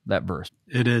psalm-like, that verse.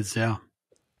 It is, yeah.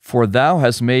 For thou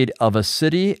hast made of a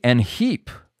city an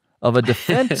heap, of a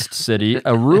defenced city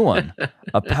a ruin,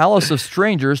 a palace of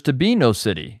strangers to be no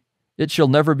city. It shall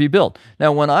never be built.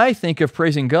 Now, when I think of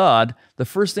praising God, the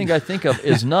first thing I think of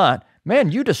is not,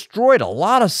 man, you destroyed a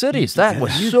lot of cities. That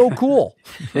was so cool.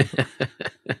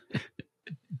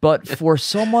 But for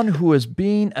someone who is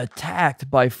being attacked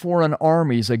by foreign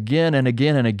armies again and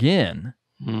again and again,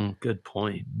 good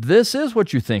point. This is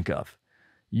what you think of.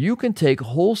 You can take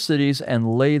whole cities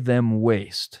and lay them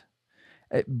waste.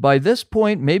 By this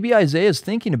point, maybe Isaiah is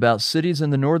thinking about cities in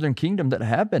the northern kingdom that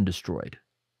have been destroyed.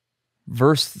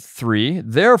 Verse 3,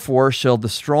 Therefore shall the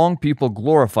strong people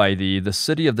glorify thee, the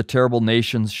city of the terrible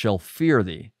nations shall fear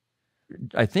thee.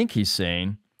 I think he's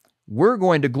saying, we're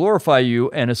going to glorify you,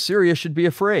 and Assyria should be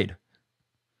afraid.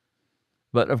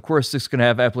 But of course, this can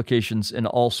have applications in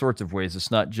all sorts of ways.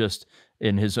 It's not just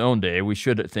in his own day. We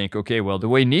should think, okay, well, the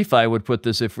way Nephi would put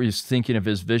this, if he's thinking of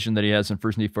his vision that he has in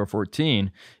 1 Nephi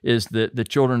 14, is that the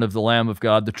children of the Lamb of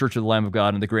God, the church of the Lamb of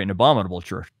God, and the great and abominable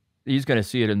church. He's going to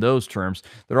see it in those terms.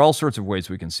 There are all sorts of ways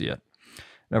we can see it.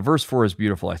 Now, verse 4 is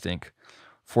beautiful, I think.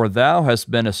 For thou hast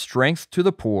been a strength to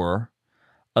the poor,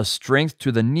 a strength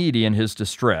to the needy in his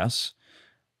distress.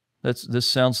 This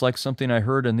sounds like something I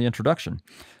heard in the introduction.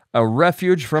 A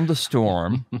refuge from the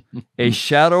storm, a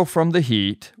shadow from the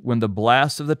heat, when the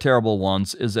blast of the terrible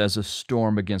ones is as a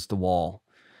storm against the wall.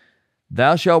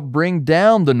 Thou shalt bring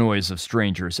down the noise of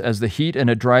strangers as the heat in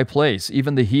a dry place,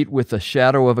 even the heat with the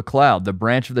shadow of a cloud. The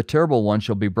branch of the terrible one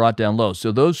shall be brought down low.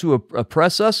 So those who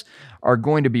oppress us are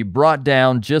going to be brought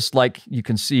down just like you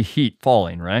can see heat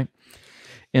falling, right?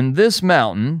 In this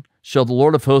mountain shall the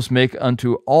Lord of hosts make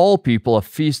unto all people a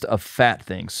feast of fat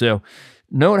things. So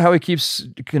note how he keeps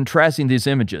contrasting these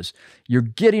images. You're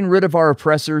getting rid of our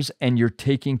oppressors and you're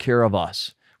taking care of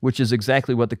us, which is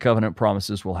exactly what the covenant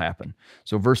promises will happen.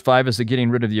 So verse 5 is the getting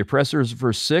rid of the oppressors.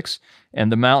 Verse 6,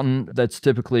 and the mountain, that's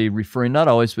typically referring, not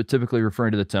always, but typically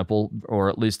referring to the temple, or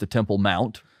at least the Temple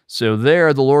Mount. So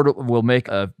there the Lord will make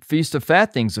a feast of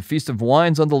fat things, a feast of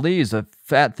wines on the lees, of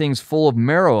fat things full of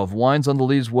marrow, of wines on the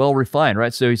lees well refined,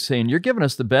 right? So he's saying, you're giving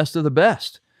us the best of the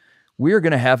best. We are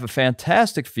going to have a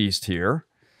fantastic feast here.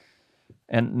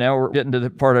 And now we're getting to the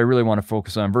part I really want to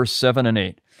focus on, verse 7 and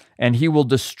 8. And he will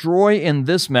destroy in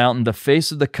this mountain the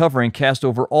face of the covering cast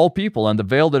over all people and the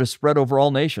veil that is spread over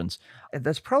all nations.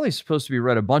 That's probably supposed to be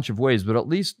read a bunch of ways, but at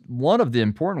least one of the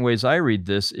important ways I read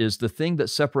this is the thing that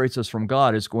separates us from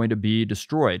God is going to be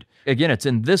destroyed. Again, it's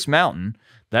in this mountain.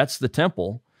 That's the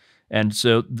temple. And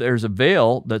so there's a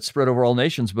veil that's spread over all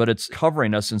nations, but it's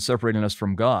covering us and separating us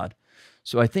from God.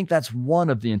 So I think that's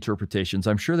one of the interpretations.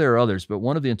 I'm sure there are others, but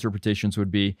one of the interpretations would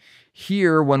be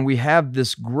here when we have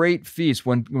this great feast,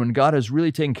 when God has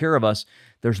really taken care of us,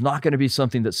 there's not going to be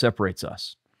something that separates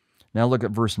us. Now look at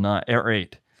verse 9 or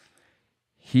 8.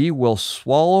 He will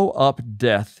swallow up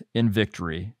death in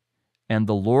victory, and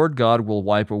the Lord God will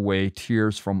wipe away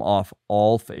tears from off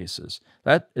all faces.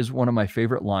 That is one of my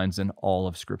favorite lines in all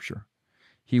of Scripture.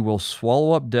 He will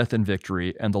swallow up death in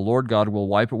victory, and the Lord God will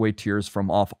wipe away tears from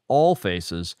off all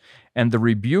faces, and the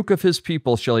rebuke of his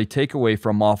people shall he take away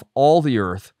from off all the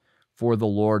earth, for the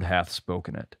Lord hath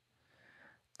spoken it.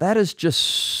 That is just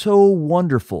so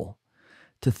wonderful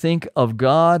to think of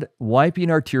God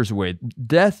wiping our tears away.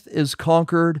 Death is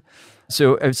conquered.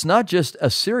 So it's not just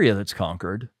Assyria that's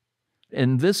conquered.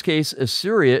 In this case,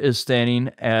 Assyria is standing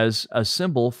as a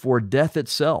symbol for death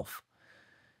itself.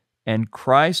 And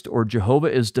Christ or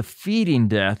Jehovah is defeating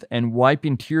death and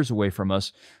wiping tears away from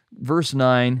us. Verse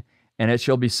 9, and it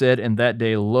shall be said in that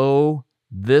day, lo,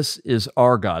 this is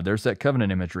our God. There's that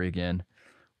covenant imagery again.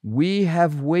 We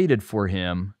have waited for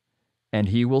him, and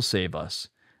he will save us.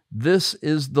 This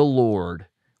is the Lord.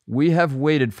 We have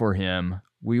waited for him.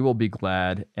 We will be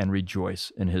glad and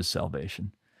rejoice in his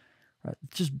salvation. Right.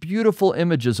 Just beautiful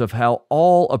images of how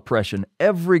all oppression,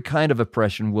 every kind of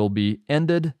oppression, will be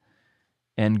ended,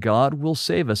 and God will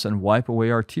save us and wipe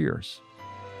away our tears.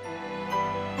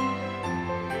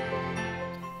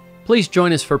 Please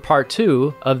join us for part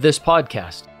 2 of this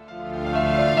podcast.